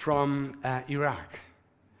from Iraq.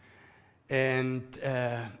 And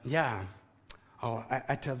I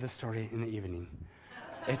tell the story in the evening.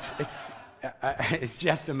 It's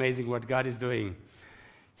just amazing what God is doing.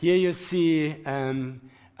 Here you see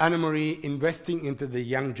Anna-Marie investing into the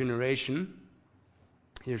young generation.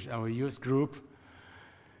 Here's our youth group.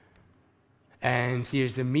 And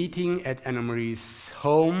here's a meeting at Anna-Marie's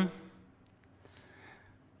home.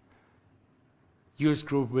 Youth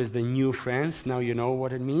group with the new friends. Now you know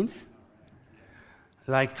what it means.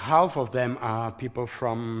 Like half of them are people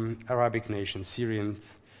from Arabic nations, Syrians,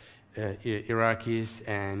 Iraqis,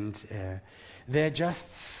 and they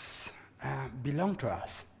just belong to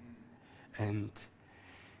us. And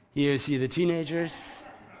here you see the teenagers,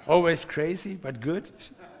 always crazy, but good.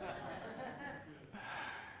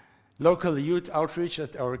 Local youth outreach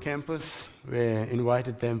at our campus. We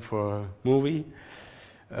invited them for a movie,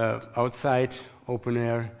 outside, open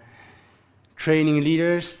air. Training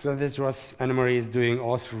leaders, so this was Anna-Marie is doing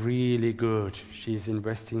also really good. She's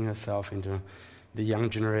investing herself into the young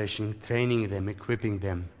generation, training them, equipping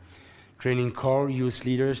them. Training core youth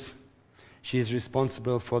leaders. She is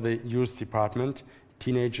responsible for the youth department,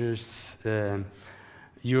 teenagers,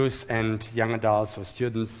 youth and young adults or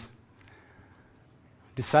students.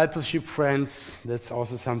 Discipleship friends, that's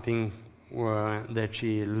also something that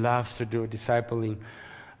she loves to do, discipling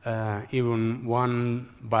even one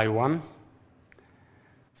by one.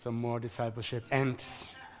 Some more discipleship. And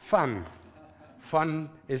fun. Fun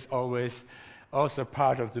is always also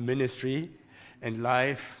part of the ministry and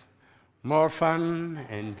life. More fun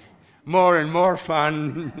and more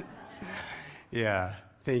fun. Yeah,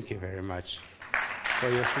 thank you very much for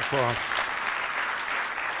your support.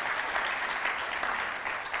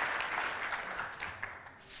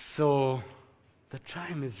 So, the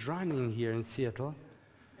time is running here in Seattle.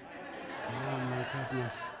 Oh my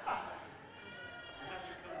goodness.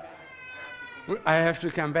 I have to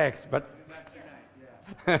come back, but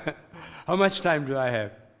how much time do I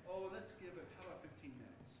have? Oh, let's give it, how about 15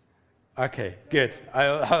 minutes? Okay, good.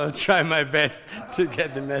 I'll try my best to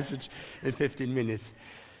get the message in 15 minutes.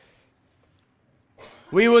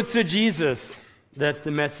 We would see Jesus. That's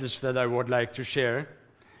the message that I would like to share.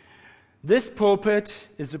 This pulpit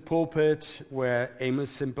is a pulpit where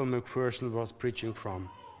Amos Simple McPherson was preaching from.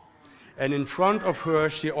 And in front of her,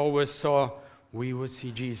 she always saw, we would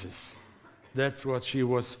see Jesus. That's what she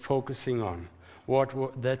was focusing on.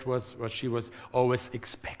 That was what she was always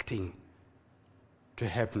expecting to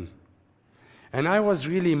happen. And I was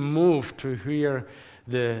really moved to hear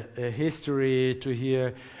the history, to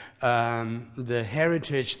hear the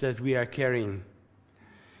heritage that we are carrying.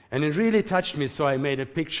 And it really touched me, so I made a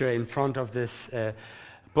picture in front of this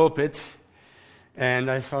pulpit,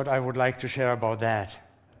 and I thought I would like to share about that.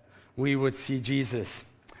 We would see Jesus.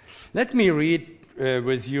 Let me read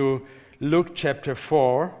with you Luke chapter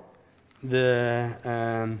 4,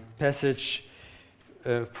 the passage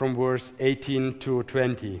from verse 18 to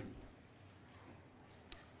 20.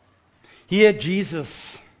 Here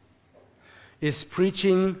Jesus is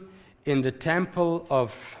preaching in the temple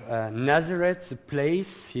of Nazareth, the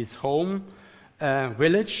place, his home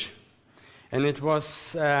village, and it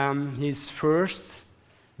was his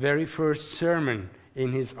very first sermon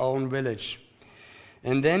in his own village.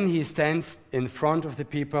 And then he stands in front of the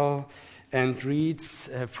people and reads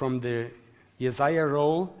from the Isaiah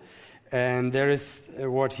roll, and there is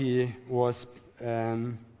what he was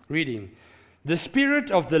reading. The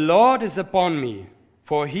Spirit of the Lord is upon me,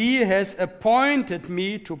 for he has appointed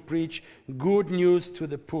me to preach good news to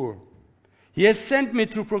the poor. He has sent me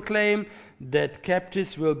to proclaim that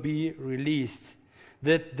captives will be released,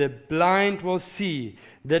 that the blind will see,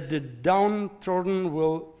 that the downtrodden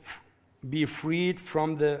will be freed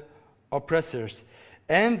from the oppressors,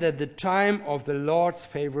 and that the time of the Lord's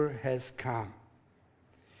favor has come.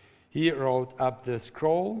 He rolled up the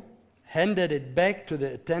scroll, handed it back to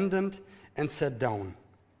the attendant, and sat down.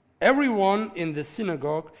 Everyone in the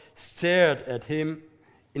synagogue stared at him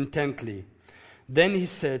intently. Then he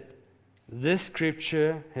said, "This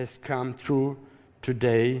scripture has come true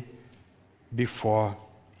today before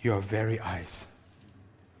your very eyes."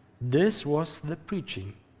 This was the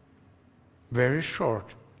preaching. Very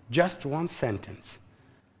short, just one sentence.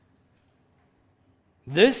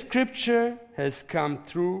 This scripture has come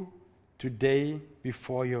true today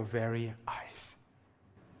before your very eyes.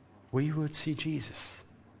 We would see Jesus.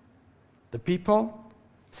 The people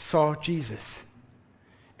saw Jesus.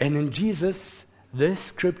 And in Jesus, this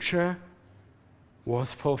scripture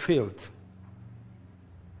was fulfilled.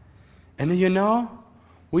 And you know,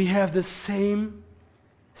 we have the same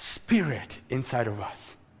Spirit inside of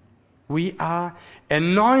us. We are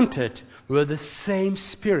anointed with the same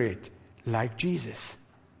Spirit like Jesus.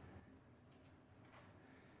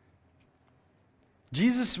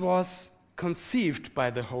 Jesus was conceived by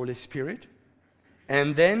the Holy Spirit,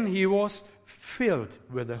 And then he was filled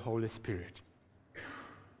with the Holy Spirit.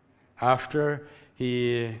 After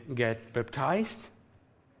he got baptized,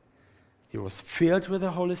 he was filled with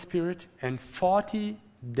the Holy Spirit, and 40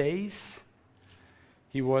 days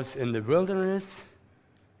he was in the wilderness.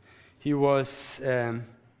 He was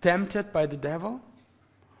tempted by the devil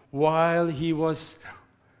while he was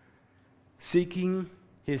seeking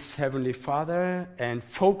his Heavenly Father and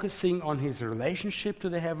focusing on his relationship to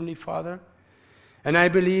the Heavenly Father. And I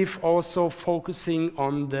believe also focusing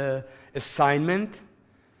on the assignment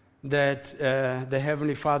that the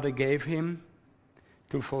Heavenly Father gave him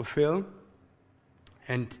to fulfill.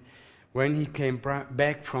 And when he came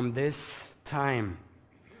back from this time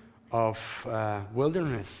of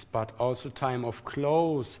wilderness, but also time of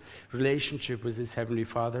close relationship with his Heavenly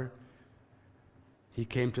Father, he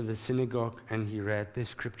came to the synagogue and he read this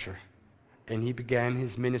scripture. And he began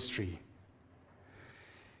his ministry.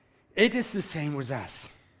 It is the same with us.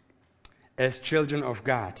 As children of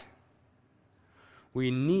God, we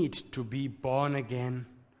need to be born again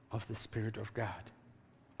of the Spirit of God.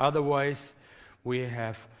 Otherwise, we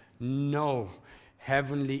have no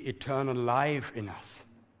heavenly eternal life in us.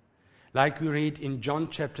 Like we read in John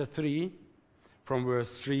chapter 3, from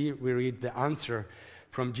verse 3, we read the answer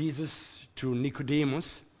from Jesus to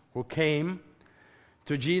Nicodemus, who came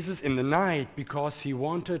to Jesus in the night because he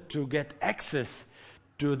wanted to get access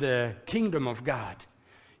to the kingdom of God.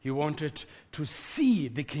 He wanted to see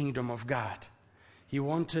the kingdom of God. He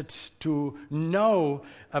wanted to know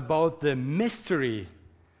about the mystery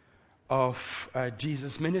of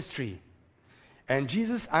Jesus' ministry. And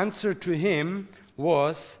Jesus' answer to him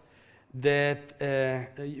was that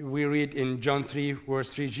we read in John 3, verse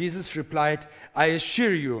 3, Jesus replied, I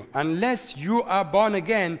assure you, unless you are born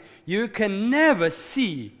again, you can never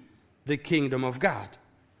see the kingdom of God.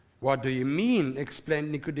 What do you mean?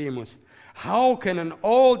 Explained Nicodemus. How can an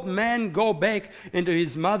old man go back into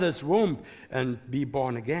his mother's womb and be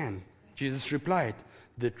born again? Jesus replied,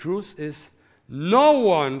 the truth is, no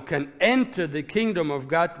one can enter the kingdom of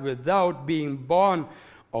God without being born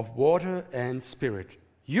of water and spirit.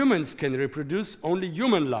 Humans can reproduce only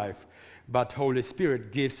human life, but Holy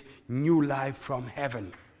Spirit gives new life from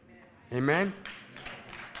heaven. Amen?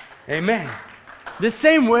 Amen. The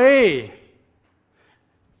same way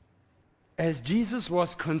as Jesus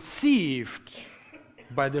was conceived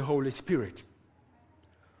by the Holy Spirit,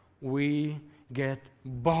 we get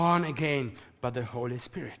born again by the Holy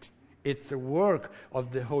Spirit. It's the work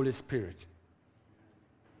of the Holy Spirit.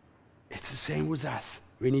 It's the same with us.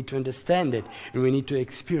 We need to understand it and we need to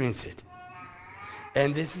experience it.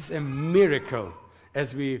 And this is a miracle,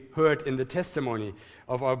 as we heard in the testimony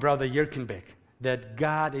of our brother Jürgenbeck, that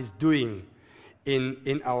God is doing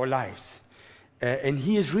in our lives. And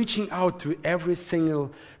He is reaching out to every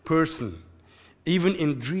single person, even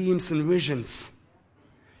in dreams and visions.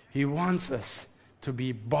 He wants us to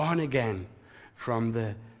be born again from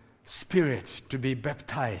the Spirit, to be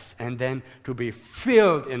baptized, and then to be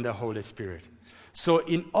filled in the Holy Spirit. So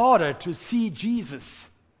in order to see Jesus,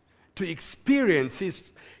 to experience His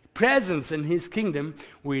presence in His kingdom,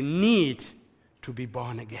 we need to be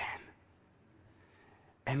born again.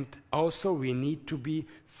 And also we need to be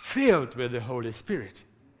filled with the Holy Spirit.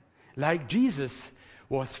 Like Jesus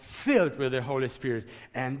was filled with the Holy Spirit,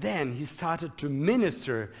 and then He started to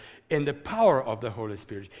minister in the power of the Holy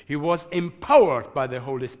Spirit. He was empowered by the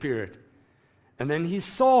Holy Spirit. And then He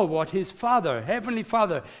saw what His Father, Heavenly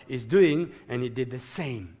Father, is doing, and He did the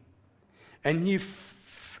same. And He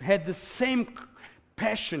had the same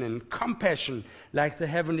passion and compassion like the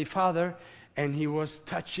Heavenly Father, and He was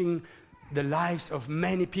touching the lives of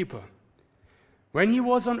many people. When He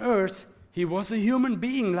was on earth, He was a human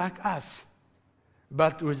being like us,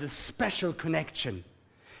 but with a special connection.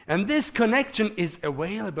 And this connection is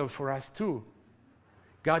available for us too.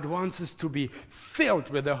 God wants us to be filled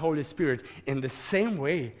with the Holy Spirit in the same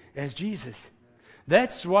way as Jesus.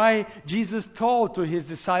 That's why Jesus told to His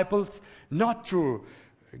disciples not to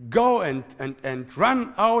go and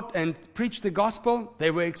run out and preach the gospel.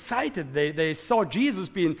 They were excited. They saw Jesus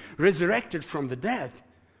being resurrected from the dead.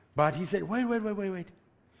 But He said, wait.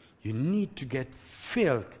 You need to get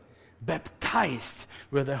filled, baptized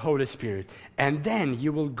with the Holy Spirit. And then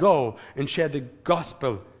you will go and share the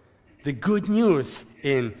gospel, the good news,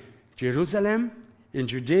 in Jerusalem, in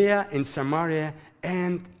Judea, in Samaria,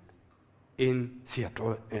 and in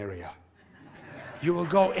Seattle area. You will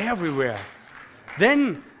go everywhere.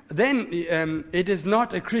 Then it is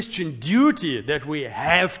not a Christian duty that we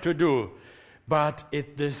have to do, but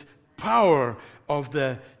it's this power of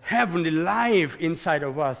the heavenly life inside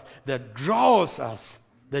of us that draws us,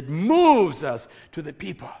 that moves us to the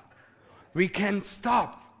people. we can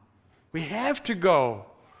stop. We have to go.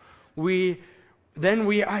 Then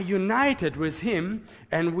we are united with Him,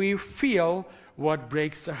 and we feel what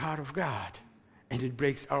breaks the heart of God. And it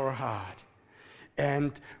breaks our heart.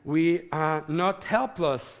 And we are not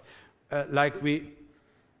helpless, like we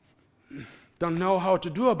don't know how to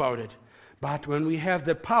do about it. But when we have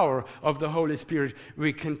the power of the Holy Spirit,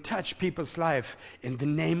 we can touch people's life in the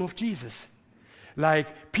name of Jesus.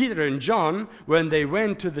 Like Peter and John, when they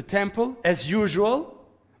went to the temple as usual,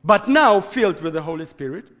 but now filled with the Holy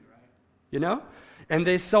Spirit, and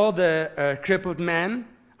they saw the crippled man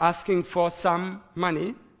asking for some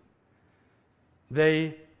money.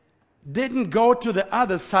 They didn't go to the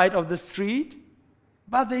other side of the street,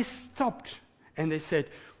 but they stopped and they said,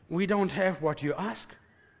 "We don't have what you ask,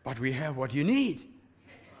 but we have what you need.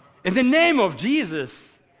 In the name of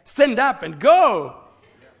Jesus, stand up and go."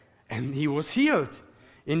 And he was healed.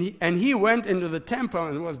 And he went into the temple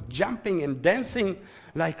and was jumping and dancing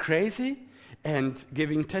like crazy and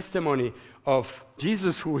giving testimony of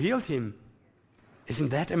Jesus who healed him. Isn't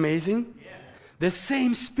that amazing? Yes. The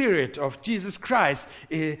same Spirit of Jesus Christ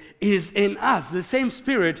is in us. The same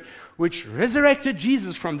Spirit which resurrected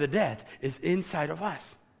Jesus from the dead is inside of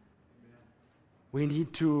us. We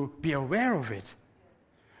need to be aware of it.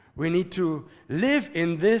 We need to live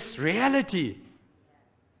in this reality.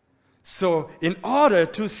 So, in order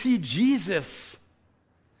to see Jesus,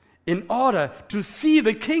 in order to see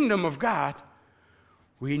the kingdom of God,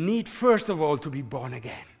 we need first of all to be born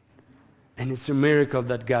again. And it's a miracle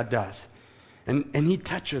that God does. And He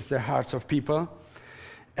touches the hearts of people.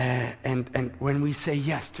 And when we say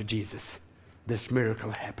yes to Jesus, this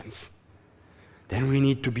miracle happens. Then we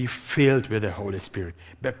need to be filled with the Holy Spirit,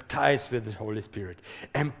 baptized with the Holy Spirit,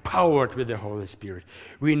 empowered with the Holy Spirit.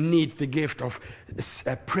 We need the gift of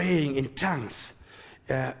praying in tongues,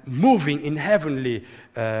 moving in heavenly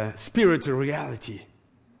spiritual reality.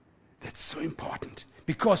 That's so important,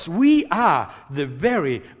 because we are the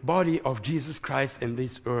very body of Jesus Christ in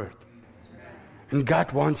this earth. And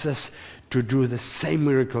God wants us to do the same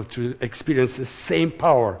miracle, to experience the same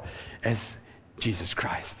power as Jesus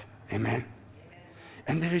Christ. Amen.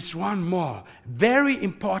 And there is one more very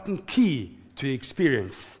important key to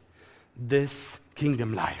experience this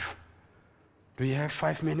kingdom life. Do you have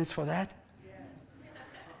 5 minutes for that? Yes.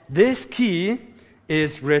 This key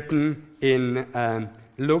is written in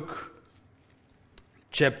Luke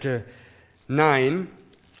chapter 9,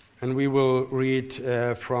 and we will read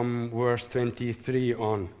from verse 23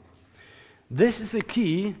 on. This is a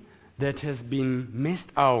key that has been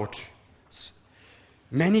missed out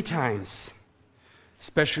many times,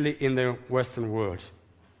 especially in the Western world.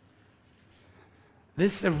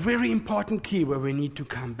 This is a very important key where we need to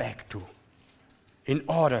come back to in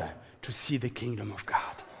order to see the kingdom of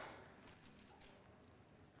God.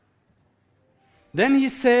 Then he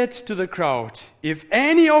said to the crowd, "If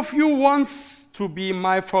any of you wants to be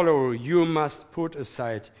my follower, you must put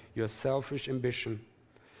aside your selfish ambition.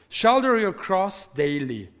 Shoulder your cross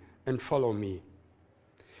daily and follow me.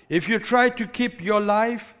 If you try to keep your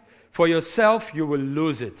life for yourself, you will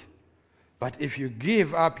lose it. But if you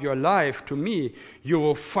give up your life to me, you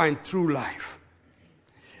will find true life.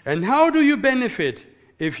 And how do you benefit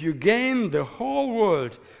if you gain the whole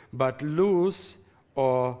world but lose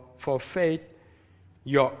or forfeit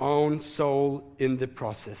your own soul in the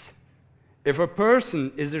process? If a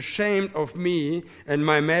person is ashamed of me and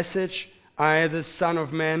my message, I, the Son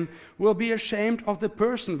of Man, will be ashamed of the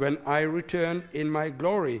person when I return in my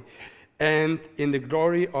glory and in the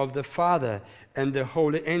glory of the Father and the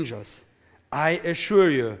holy angels. I assure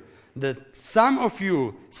you that some of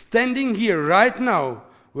you standing here right now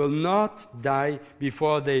will not die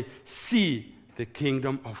before they see the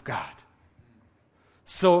kingdom of God."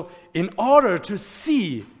 So, in order to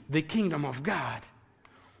see the kingdom of God,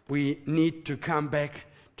 we need to come back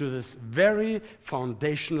to this very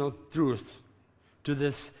foundational truth, to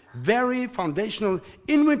this very foundational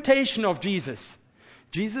invitation of Jesus.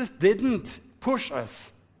 Jesus didn't push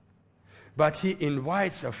us, but he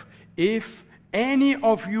invites us. If any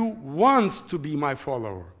of you wants to be my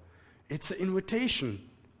follower, it's an invitation.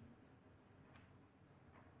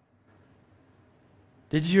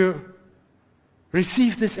 Did you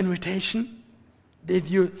receive this invitation? Did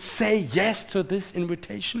you say yes to this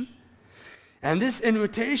invitation? And this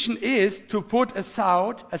invitation is to put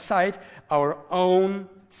aside our own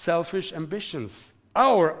selfish ambitions,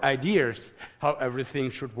 our ideas, how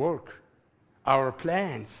everything should work, our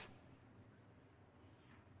plans.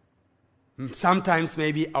 Sometimes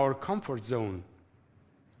maybe our comfort zone.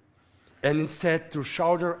 And instead to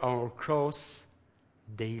shoulder our cross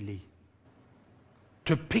daily.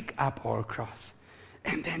 To pick up our cross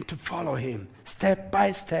and then to follow Him, step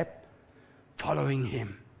by step, following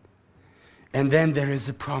Him. And then there is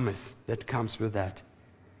a promise that comes with that.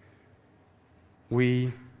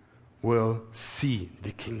 We will see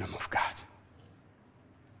the kingdom of God.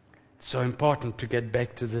 It's so important to get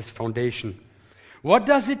back to this foundation. What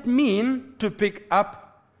does it mean to pick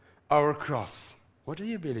up our cross? What do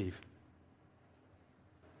you believe?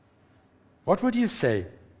 What would you say?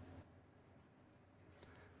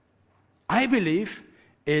 I believe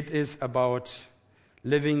it is about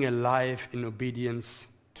living a life in obedience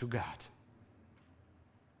to God.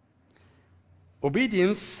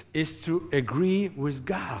 Obedience is to agree with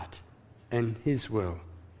God and His will.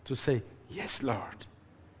 To say, yes, Lord.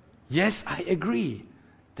 Yes, I agree.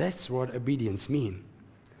 That's what obedience means.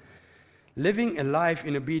 Living a life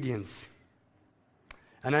in obedience.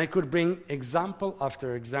 And I could bring example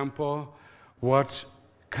after example what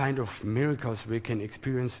kind of miracles we can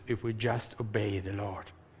experience if we just obey the Lord.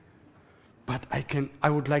 But I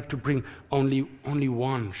would like to bring only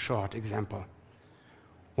one short example.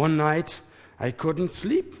 One night I couldn't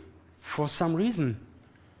sleep for some reason.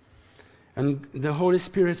 And the Holy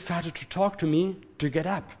Spirit started to talk to me to get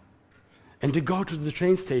up and to go to the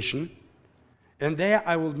train station. And there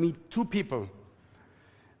I will meet two people.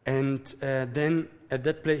 And then at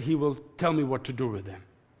that place He will tell me what to do with them.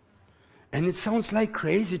 And it sounds like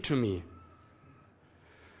crazy to me.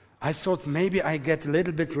 I thought maybe I get a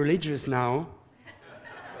little bit religious now.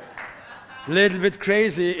 A little bit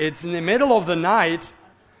crazy. It's in the middle of the night.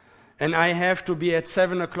 And I have to be at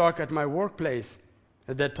 7 o'clock at my workplace.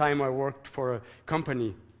 At that time I worked for a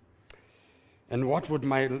company. And what would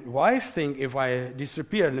my wife think if I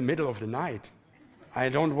disappear in the middle of the night? I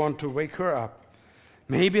don't want to wake her up.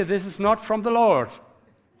 Maybe this is not from the Lord.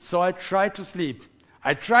 So I tried to sleep.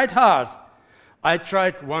 I tried hard. I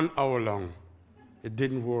tried 1 hour long. It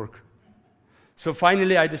didn't work. So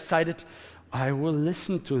finally I decided I will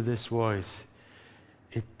listen to this voice.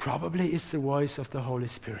 It probably is the voice of the Holy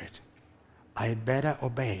Spirit. I better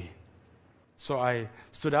obey. So I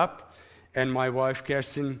stood up and my wife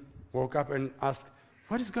Kerstin woke up and asked,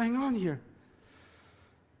 what is going on here?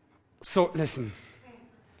 So listen,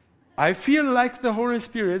 I feel like the Holy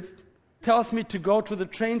Spirit tells me to go to the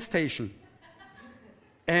train station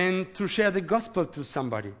and to share the gospel to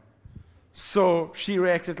somebody. So she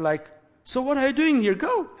reacted like, so what are you doing here?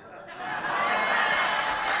 Go.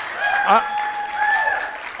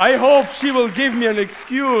 I hope she will give me an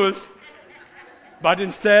excuse, but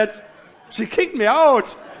instead she kicked me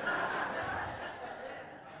out.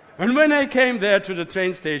 And when I came there to the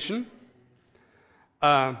train station,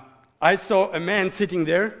 I saw a man sitting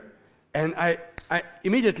there, and I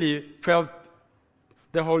immediately felt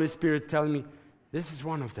the Holy Spirit telling me, this is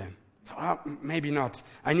one of them. So, maybe not.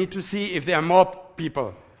 I need to see if there are more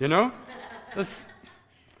people, you know?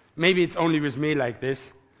 Maybe it's only with me like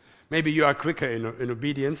this. Maybe you are quicker in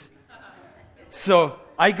obedience. So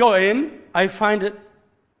I go in, I find it,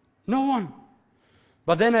 no one.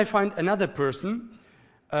 But then I find another person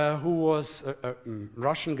who was a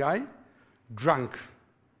Russian guy, drunk,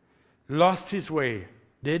 lost his way,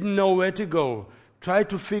 didn't know where to go, tried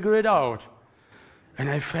to figure it out. And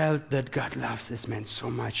I felt that God loves this man so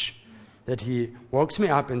much that He wakes me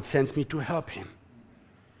up and sends me to help him.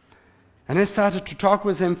 And I started to talk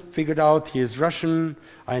with him, figured out he is Russian.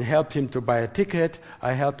 I helped him to buy a ticket.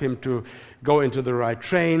 I helped him to go into the right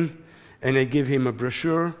train. And I gave him a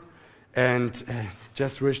brochure and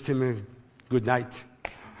just wished him a good night.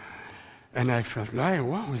 And I felt like,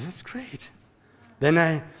 wow, that's great. Then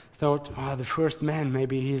I thought, the first man,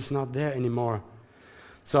 maybe he's not there anymore.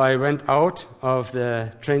 So I went out of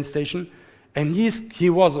the train station, and he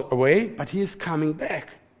was away, but he is coming back.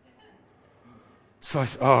 So I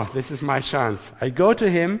said, this is my chance. I go to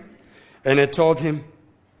him, and I told him,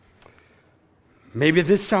 maybe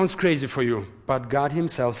this sounds crazy for you, but God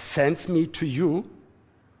Himself sends me to you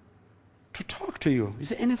to talk to you. Is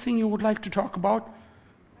there anything you would like to talk about?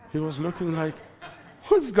 He was looking like,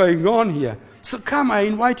 what's going on here? So come, I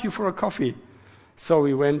invite you for a coffee. So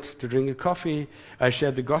we went to drink a coffee. I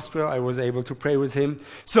shared the gospel. I was able to pray with him.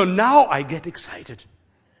 So now I get excited.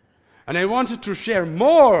 And I wanted to share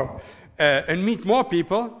more and meet more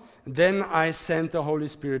people. Then I sent the Holy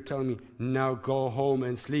Spirit tell me, now go home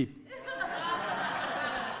and sleep.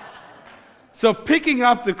 So picking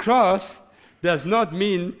up the cross does not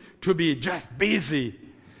mean to be just busy,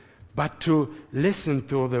 but to listen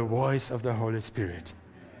to the voice of the Holy Spirit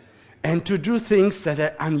and to do things that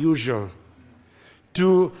are unusual.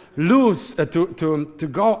 To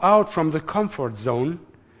go out from the comfort zone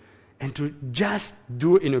and to just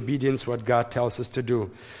do in obedience what God tells us to do.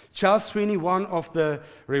 Charles Sweeney, one of the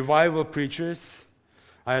revival preachers,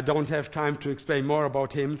 I don't have time to explain more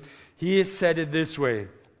about him. He said it this way: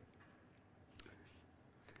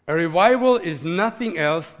 a revival is nothing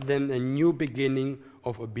else than a new beginning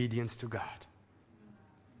of obedience to God.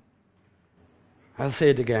 I'll say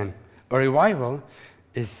it again. A revival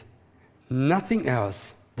is nothing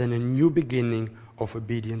else than a new beginning of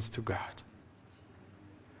obedience to God.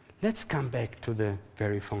 Let's come back to the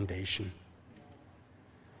very foundation.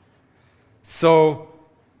 So,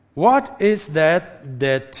 what is that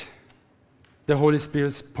the Holy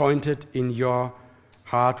Spirit pointed in your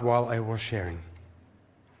heart while I was sharing?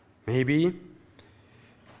 Maybe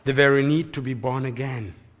the very need to be born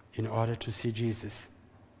again in order to see Jesus.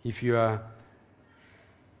 If you are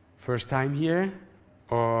first time here,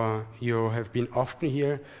 or you have been often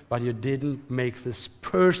here, but you didn't make this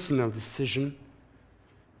personal decision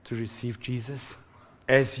to receive Jesus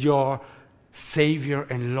as your Savior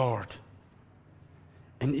and Lord.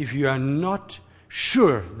 And if you are not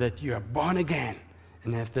sure that you are born again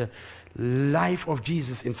and have the life of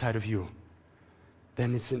Jesus inside of you,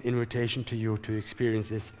 then it's an invitation to you to experience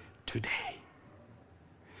this today.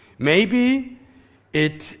 Maybe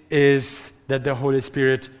it is that the Holy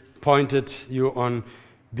Spirit pointed you on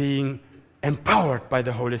being empowered by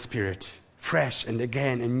the Holy Spirit, fresh and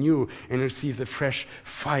again and new, and receive the fresh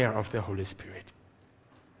fire of the Holy Spirit.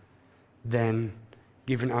 Then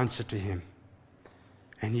give an answer to Him,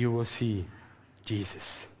 and you will see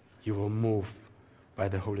Jesus. You will move by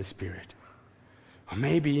the Holy Spirit. Or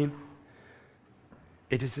maybe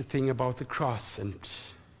it is a thing about the cross, and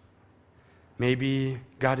maybe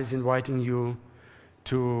God is inviting you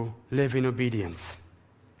to live in obedience,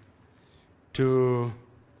 to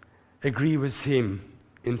agree with Him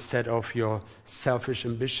instead of your selfish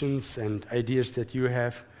ambitions and ideas that you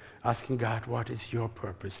have, asking God, what is your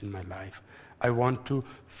purpose in my life? I want to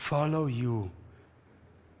follow you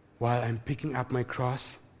while I'm picking up my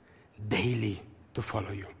cross daily to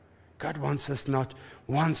follow you. God wants us not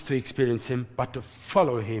once to experience Him, but to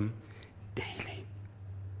follow Him daily.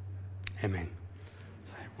 Amen.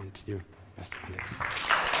 So I want you, Pastor Alex.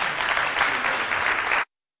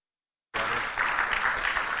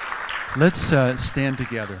 Let's stand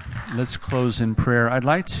together. Let's close in prayer. I'd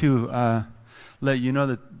like to let you know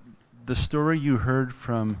that the story you heard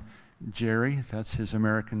from Jerry, that's his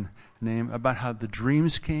American name, about how the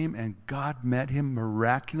dreams came and God met him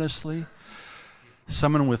miraculously,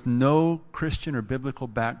 someone with no Christian or biblical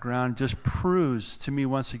background, just proves to me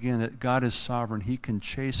once again that God is sovereign. He can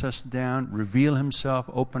chase us down, reveal Himself,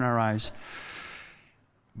 open our eyes.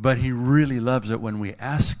 But He really loves it when we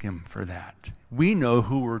ask Him for that. We know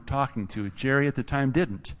who we're talking to. Jerry at the time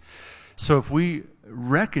didn't. So if we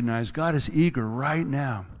recognize God is eager right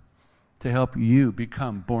now to help you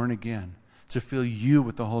become born again, to fill you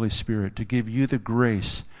with the Holy Spirit, to give you the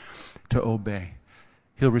grace to obey,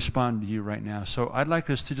 He'll respond to you right now. So I'd like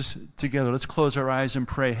us to just together, let's close our eyes and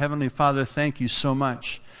pray. Heavenly Father, thank you so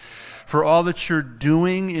much for all that you're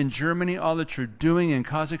doing in Germany, all that you're doing in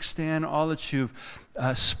Kazakhstan, all that you've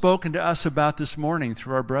spoken to us about this morning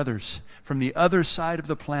through our brothers from the other side of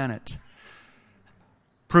the planet,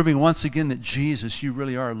 proving once again that Jesus, you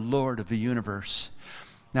really are Lord of the universe.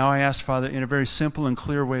 Now I ask, Father, in a very simple and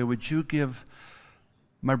clear way, would you give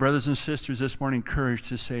my brothers and sisters this morning courage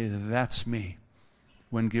to say, that's me,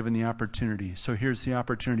 when given the opportunity. So here's the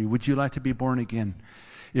opportunity. Would you like to be born again?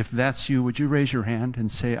 If that's you, would you raise your hand and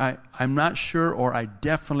say, I'm not sure, or I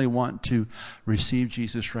definitely want to receive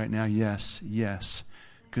Jesus right now? Yes, yes,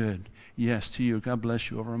 good. Yes, to you. God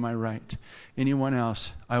bless you over on my right. Anyone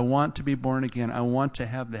else? I want to be born again. I want to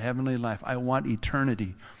have the heavenly life. I want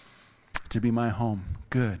eternity to be my home.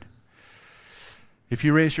 Good. If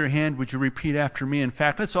you raise your hand, would you repeat after me? In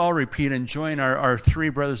fact, let's all repeat and join our three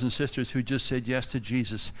brothers and sisters who just said yes to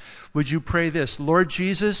Jesus. Would you pray this? Lord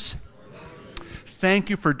Jesus, thank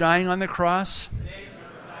you for dying on the cross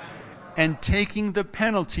and taking the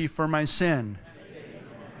penalty for my sin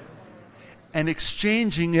and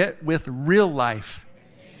exchanging it with real life.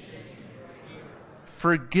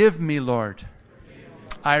 Forgive me, Lord.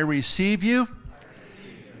 I receive you.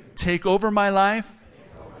 Take over my life.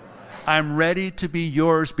 I'm ready to be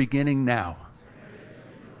yours beginning now.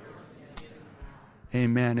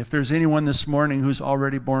 Amen. If there's anyone this morning who's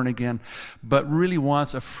already born again, but really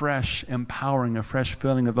wants a fresh empowering, a fresh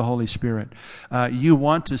filling of the Holy Spirit, you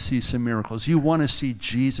want to see some miracles. You want to see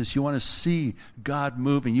Jesus. You want to see God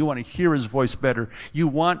moving. You want to hear His voice better. You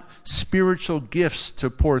want spiritual gifts to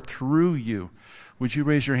pour through you. Would you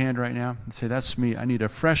raise your hand right now and say, that's me. I need a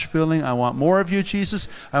fresh filling. I want more of you, Jesus.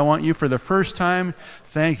 I want you for the first time.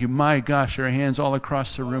 Thank you. My gosh, there are hands all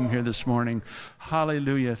across the room here this morning.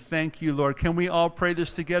 Hallelujah. Thank you, Lord. Can we all pray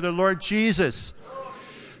this together? Lord Jesus,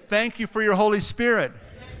 Thank you for your Holy Spirit.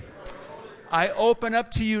 I open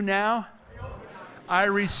up to you now. I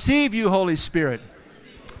receive you, Holy Spirit.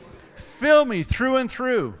 Fill me through and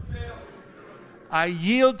through. I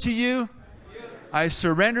yield to you. I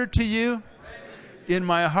surrender to you in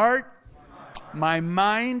my heart, my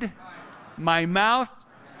mind, my mouth,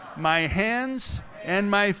 my hands,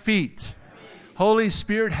 and my feet. Holy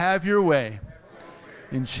Spirit, have your way.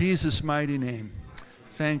 In Jesus' mighty name.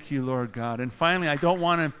 Thank you, Lord God. And finally, I don't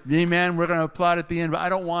want to, amen, we're going to applaud at the end, but I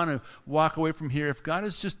don't want to walk away from here. If God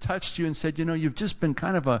has just touched you and said, you know, you've just been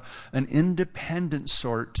kind of an independent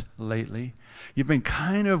sort lately. You've been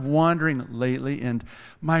kind of wandering lately, and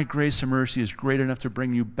my grace and mercy is great enough to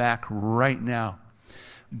bring you back right now.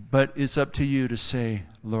 But it's up to you to say,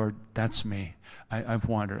 Lord, that's me. I've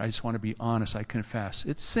wandered. I just want to be honest. I confess.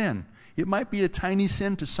 It's sin. It might be a tiny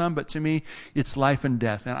sin to some, but to me, it's life and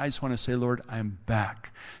death. And I just want to say, Lord, I'm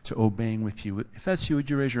back to obeying with you. If that's you, would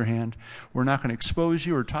you raise your hand? We're not going to expose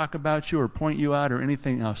you or talk about you or point you out or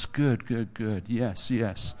anything else. Good, good, good. Yes,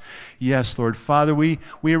 yes. Yes, Lord. Father, we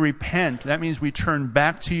repent. That means we turn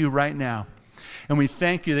back to you right now. And we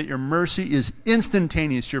thank you that your mercy is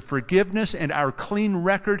instantaneous. Your forgiveness and our clean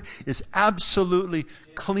record is absolutely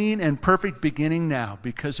clean and perfect beginning now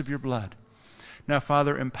because of your blood. Now,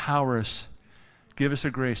 Father, empower us. Give us a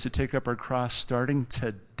grace to take up our cross starting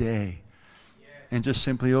today and just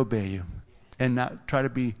simply obey you and not try to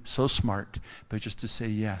be so smart, but just to say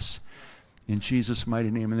yes in Jesus' mighty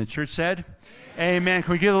name. And the church said, amen.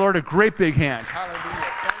 Can we give the Lord a great big hand? Hallelujah.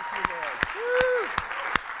 Thank you, Lord. Woo!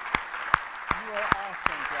 You are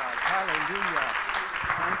awesome, God. Hallelujah.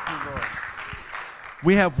 Thank you, Lord.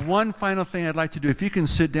 We have one final thing I'd like to do. If you can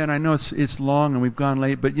sit down, I know it's long and we've gone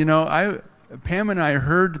late, but you know, Pam and I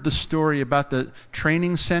heard the story about the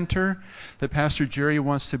training center that Pastor Jerry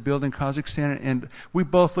wants to build in Kazakhstan, and we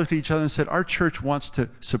both looked at each other and said, our church wants to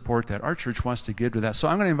support that. Our church wants to give to that. So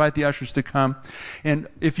I'm going to invite the ushers to come. And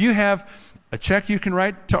if you have a check you can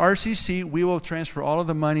write to RCC, we will transfer all of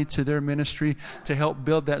the money to their ministry to help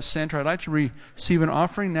build that center. I'd like to receive an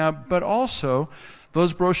offering now, but also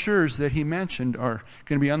those brochures that he mentioned are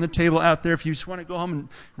going to be on the table out there. If you just want to go home and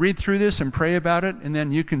read through this and pray about it, and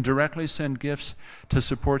then you can directly send gifts to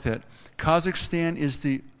support that. Kazakhstan is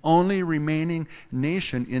the only remaining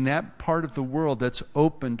nation in that part of the world that's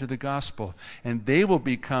open to the gospel. And they will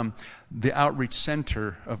become the outreach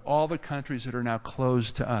center of all the countries that are now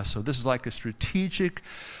closed to us. So this is like a strategic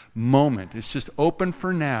moment. It's just open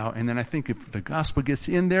for now. And then I think if the gospel gets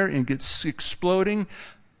in there and gets exploding,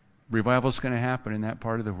 revival is going to happen in that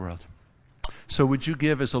part of the world. So would you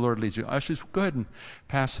give as the Lord leads you? Ushers, go ahead and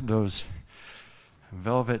pass those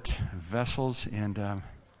velvet vessels. And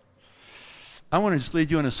I want to just lead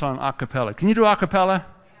you in a song a cappella. Can you do a cappella?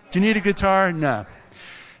 Do you need a guitar? No.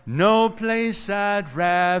 No place I'd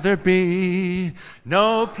rather be.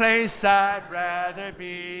 No place I'd rather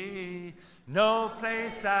be. No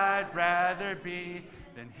place I'd rather be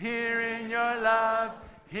than here in your love.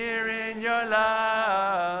 Here in your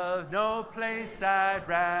love, no place I'd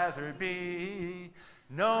rather be.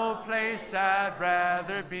 No place I'd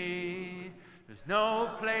rather be. There's no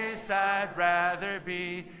place I'd rather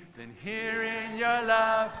be than here in your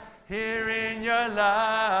love. Here in your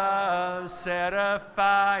love, set a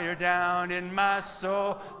fire down in my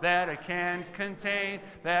soul that I can't contain,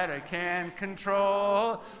 that I can't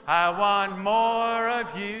control. I want more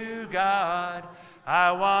of you, God.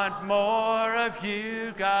 I want more of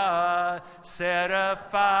you, God. Set a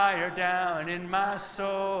fire down in my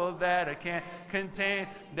soul that I can't contain,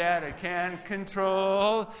 that I can't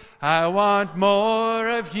control. I want more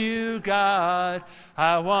of you, God.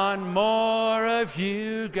 I want more of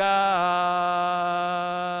you, God.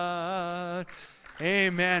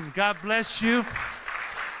 Amen. God bless you.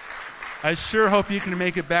 I sure hope you can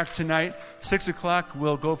make it back tonight. 6 o'clock,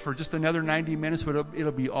 we'll go for just another 90 minutes, but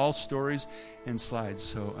it'll be all stories and slides.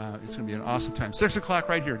 So it's going to be an awesome time. 6 o'clock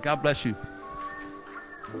right here. God bless you.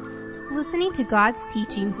 Listening to God's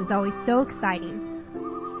teachings is always so exciting.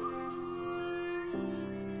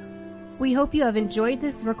 We hope you have enjoyed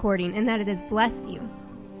this recording and that it has blessed you.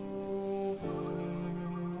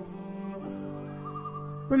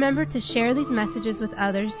 Remember to share these messages with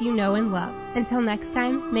others you know and love. Until next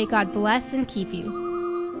time, may God bless and keep you.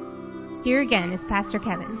 Here again is Pastor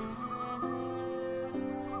Kevin.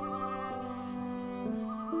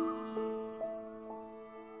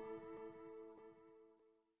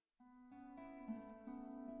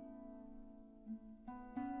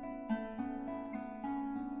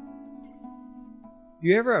 Do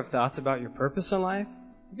you ever have thoughts about your purpose in life?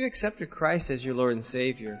 Have you accepted Christ as your Lord and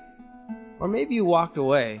Savior? Or maybe you walked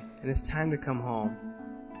away and it's time to come home.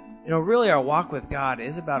 Really our walk with God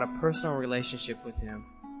is about a personal relationship with Him.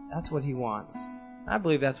 That's what He wants. I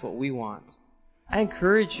believe that's what we want. I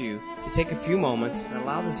encourage you to take a few moments and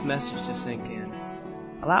allow this message to sink in.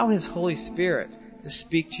 Allow His Holy Spirit to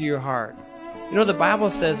speak to your heart. The Bible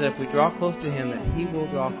says that if we draw close to Him, that He will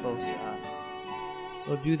draw close to us.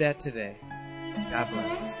 So do that today. God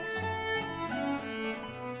bless.